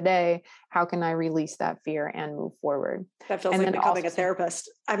am today? How can I release that fear and move forward? That feels like becoming a therapist.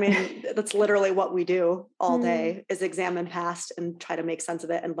 I mean, that's literally what we do all day, is examine past and try to make sense of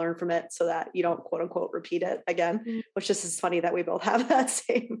it and learn from it so that you don't quote unquote repeat it again, which just is funny that we both have that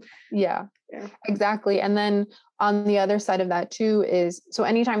same. Yeah, exactly. And then on the other side of that too is, so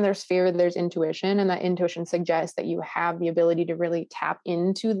anytime there's fear, there's intuition, and that intuition suggests that you have the ability to really tap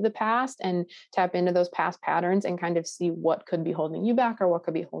into the past and tap into those past patterns and kind of see what could be holding you back or what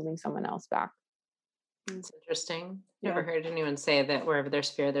could be holding someone else back. It's interesting. Never heard anyone say that wherever there's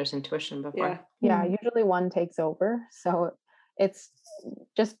fear, there's intuition before. Yeah, usually one takes over. So it's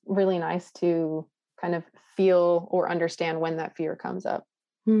just really nice to kind of feel or understand when that fear comes up.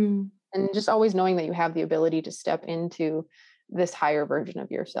 And just always knowing that you have the ability to step into this higher version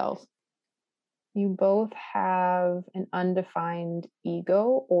of yourself. You both have an undefined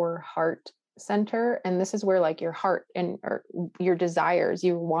ego or heart center. And this is where like your heart and or your desires,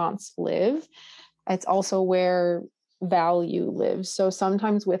 your wants live. It's also where value lives. So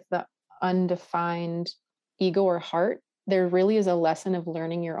sometimes with the undefined ego or heart, there really is a lesson of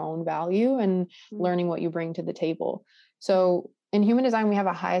learning your own value and learning what you bring to the table. So in human design, we have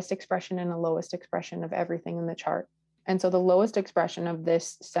a highest expression and a lowest expression of everything in the chart. And so the lowest expression of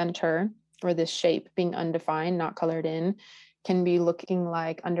this center or this shape being undefined, not colored in, can be looking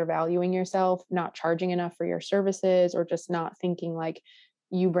like undervaluing yourself, not charging enough for your services, or just not thinking like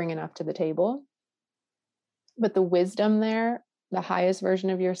you bring enough to the table. But the wisdom there, the highest version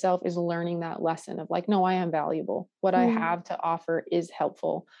of yourself, is learning that lesson of like, no, I am valuable. What I have to offer is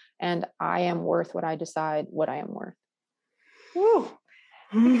helpful. And I am worth what I decide what I am worth. Woo.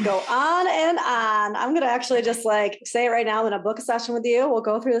 We could go on and on. I'm going to actually just like say it right now. I'm going to book a session with you. We'll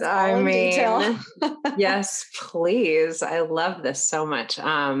go through this all in detail. Yes, please. I love this so much.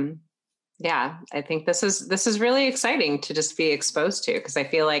 Yeah, I think this is really exciting to just be exposed to, because I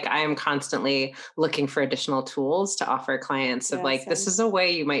feel like I am constantly looking for additional tools to offer clients of this is a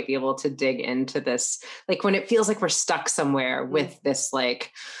way you might be able to dig into this. Like when it feels like we're stuck somewhere with this,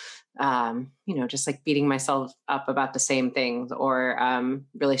 like, just like beating myself up about the same things, or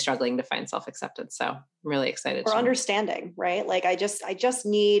really struggling to find self-acceptance. So I'm really excited. Or understanding, right? Like I just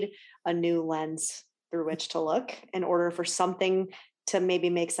need a new lens through which to look in order for something to maybe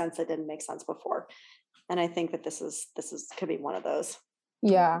make sense that didn't make sense before. And I think that this could be one of those.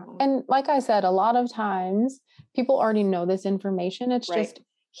 Yeah. And like I said, a lot of times people already know this information. It's just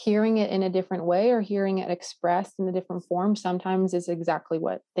hearing it in a different way or hearing it expressed in a different form sometimes is exactly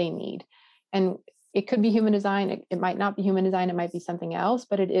what they need. And it could be human design. It might not be human design. It might be something else,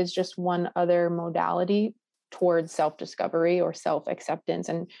 but it is just one other modality towards self-discovery or self-acceptance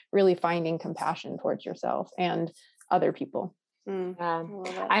and really finding compassion towards yourself and other people.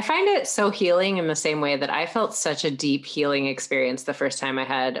 I find it so healing in the same way that I felt such a deep healing experience the first time I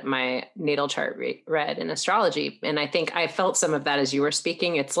had my natal chart read in astrology. And I think I felt some of that as you were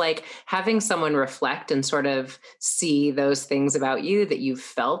speaking. It's like having someone reflect and sort of see those things about you that you've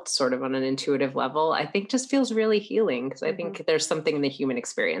felt sort of on an intuitive level, I think just feels really healing, because I think there's something in the human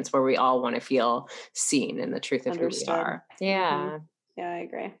experience where we all want to feel seen in the truth of who we are. Yeah. Yeah, I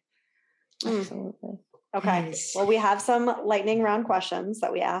agree. Absolutely. Okay. Nice. Well, we have some lightning round questions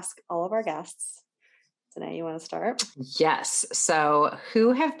that we ask all of our guests. Danae, you want to start? Yes. So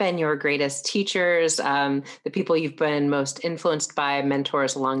who have been your greatest teachers, the people you've been most influenced by,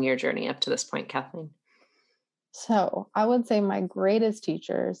 mentors along your journey up to this point, Kathleen? So I would say my greatest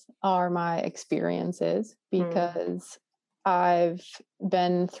teachers are my experiences, because I've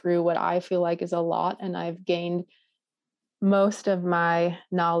been through what I feel like is a lot, and I've gained most of my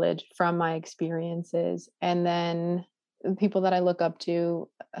knowledge from my experiences. And then the people that I look up to,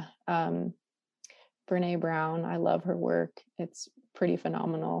 Brene Brown, I love her work. It's pretty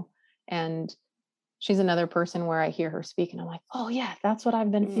phenomenal. And she's another person where I hear her speak and I'm like, oh yeah, that's what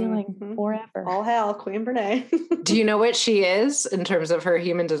I've been feeling forever. All hail Queen Brene. Do you know what she is in terms of her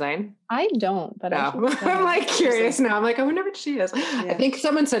human design? I don't, but I'm like curious now. I'm like, I wonder what she is. Yeah. I think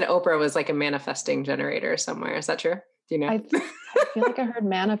someone said Oprah was like a manifesting generator somewhere. Is that true? Do you know? I feel like I heard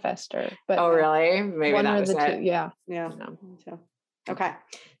manifester, but oh really? Maybe one that or was the it. two. Yeah. No. Okay.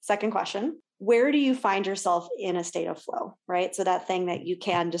 Second question. Where do you find yourself in a state of flow, right? So that thing that you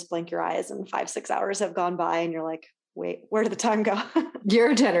can just blink your eyes and 5-6 hours have gone by and you're like, wait, where did the time go?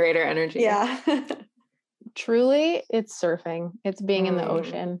 Your generator energy. Yeah. Truly, it's surfing. It's being in the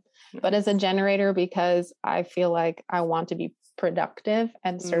ocean. But as a generator, because I feel like I want to be productive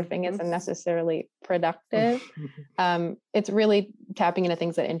and surfing isn't necessarily productive, it's really tapping into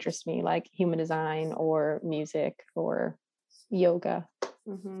things that interest me, like human design or music or yoga.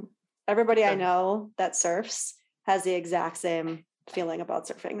 Everybody I know that surfs has the exact same feeling about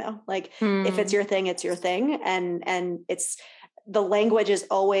surfing though. Like if it's your thing, it's your thing. And it's, the language is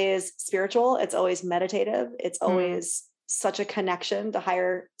always spiritual. It's always meditative. It's always such a connection to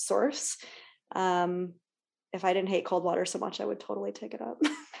higher source. If I didn't hate cold water so much, I would totally take it up.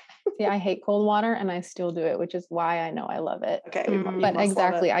 See, I hate cold water and I still do it, which is why I know I love it. Okay. But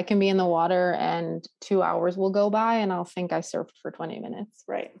exactly, I can be in the water and 2 hours will go by and I'll think I surfed for 20 minutes.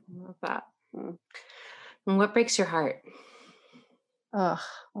 Right. I love that. And what breaks your heart?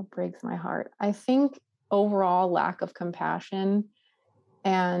 What breaks my heart? I think overall lack of compassion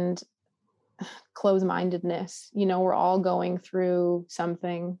and closed-mindedness. You know, we're all going through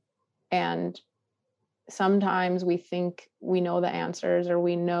something, and sometimes we think we know the answers or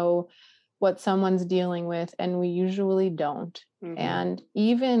we know what someone's dealing with, and we usually don't. And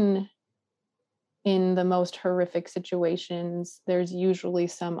even in the most horrific situations, there's usually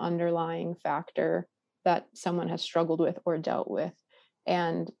some underlying factor that someone has struggled with or dealt with.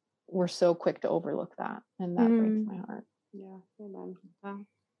 And we're so quick to overlook that. And that breaks my heart. Yeah. Amen.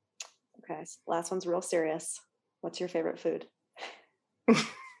 Okay. So last one's real serious. What's your favorite food?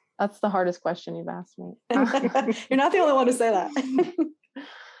 That's the hardest question you've asked me. You're not the only one to say that.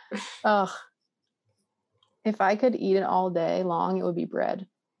 If I could eat it all day long, it would be bread.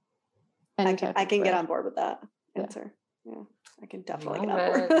 I can get on board with that answer. Yeah, I can definitely get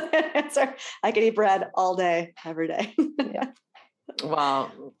on board with that answer. I can eat bread all day, every day. Yeah. Well,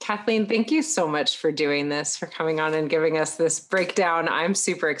 Kathleen, thank you so much for doing this, for coming on and giving us this breakdown. I'm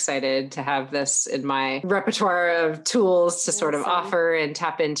super excited to have this in my repertoire of tools to sort of offer and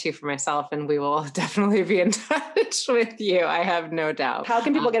tap into for myself. And we will definitely be in touch with you. I have no doubt. How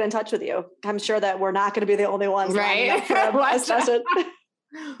can people get in touch with you? I'm sure that we're not going to be the only ones. Right.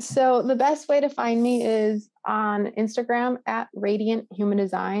 So the best way to find me is on Instagram at Radiant Human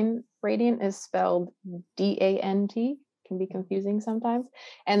Design. Radiant is spelled DANT. Can be confusing sometimes.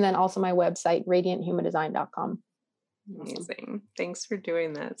 And then also my website, radianthumandesign.com. Amazing. Thanks for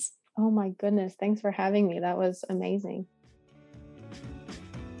doing this. Oh my goodness. Thanks for having me. That was amazing.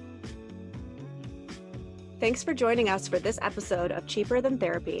 Thanks for joining us for this episode of Cheaper Than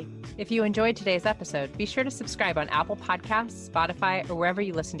Therapy. If you enjoyed today's episode, be sure to subscribe on Apple Podcasts, Spotify, or wherever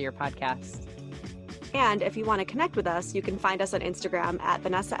you listen to your podcasts. And if you want to connect with us, you can find us on Instagram at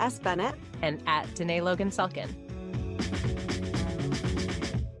Vanessa S. Bennett and at Danae Logan Selkin.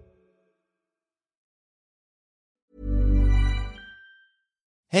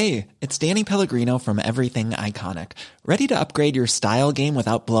 Hey, it's Danny Pellegrino from Everything Iconic. Ready to upgrade your style game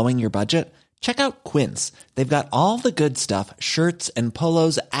without blowing your budget? Check out Quince. They've got all the good stuff, shirts and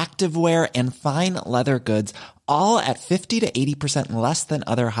polos, activewear, and fine leather goods, all at 50 to 80% less than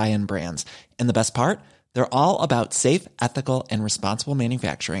other high-end brands. And the best part? They're all about safe, ethical, and responsible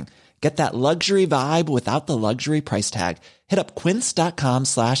manufacturing. Get that luxury vibe without the luxury price tag. Hit up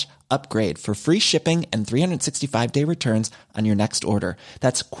quince.com/upgrade for free shipping and 365-day returns on your next order.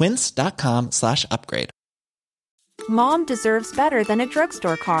 That's quince.com/upgrade. Mom deserves better than a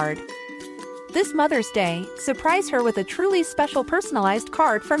drugstore card. This Mother's Day, surprise her with a truly special personalized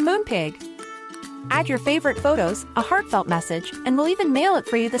card from Moonpig. Add your favorite photos, a heartfelt message, and we'll even mail it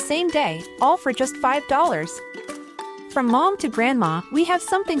for you the same day, all for just $5. From mom to grandma, we have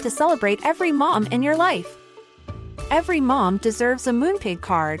something to celebrate every mom in your life. Every mom deserves a Moonpig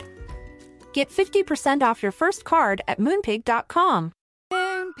card. Get 50% off your first card at Moonpig.com.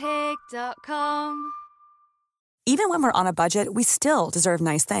 Moonpig.com. Even when we're on a budget, we still deserve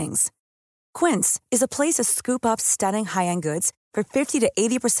nice things. Quince is a place to scoop up stunning high-end goods for 50 to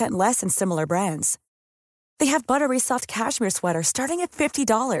 80% less than similar brands. They have buttery soft cashmere sweaters starting at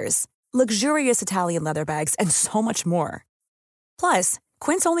 $50, luxurious Italian leather bags, and so much more. Plus,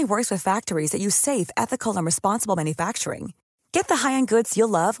 Quince only works with factories that use safe, ethical, and responsible manufacturing. Get the high-end goods you'll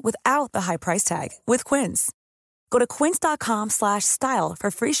love without the high price tag with Quince. Go to quince.com/style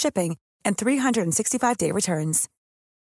for free shipping and 365-day returns.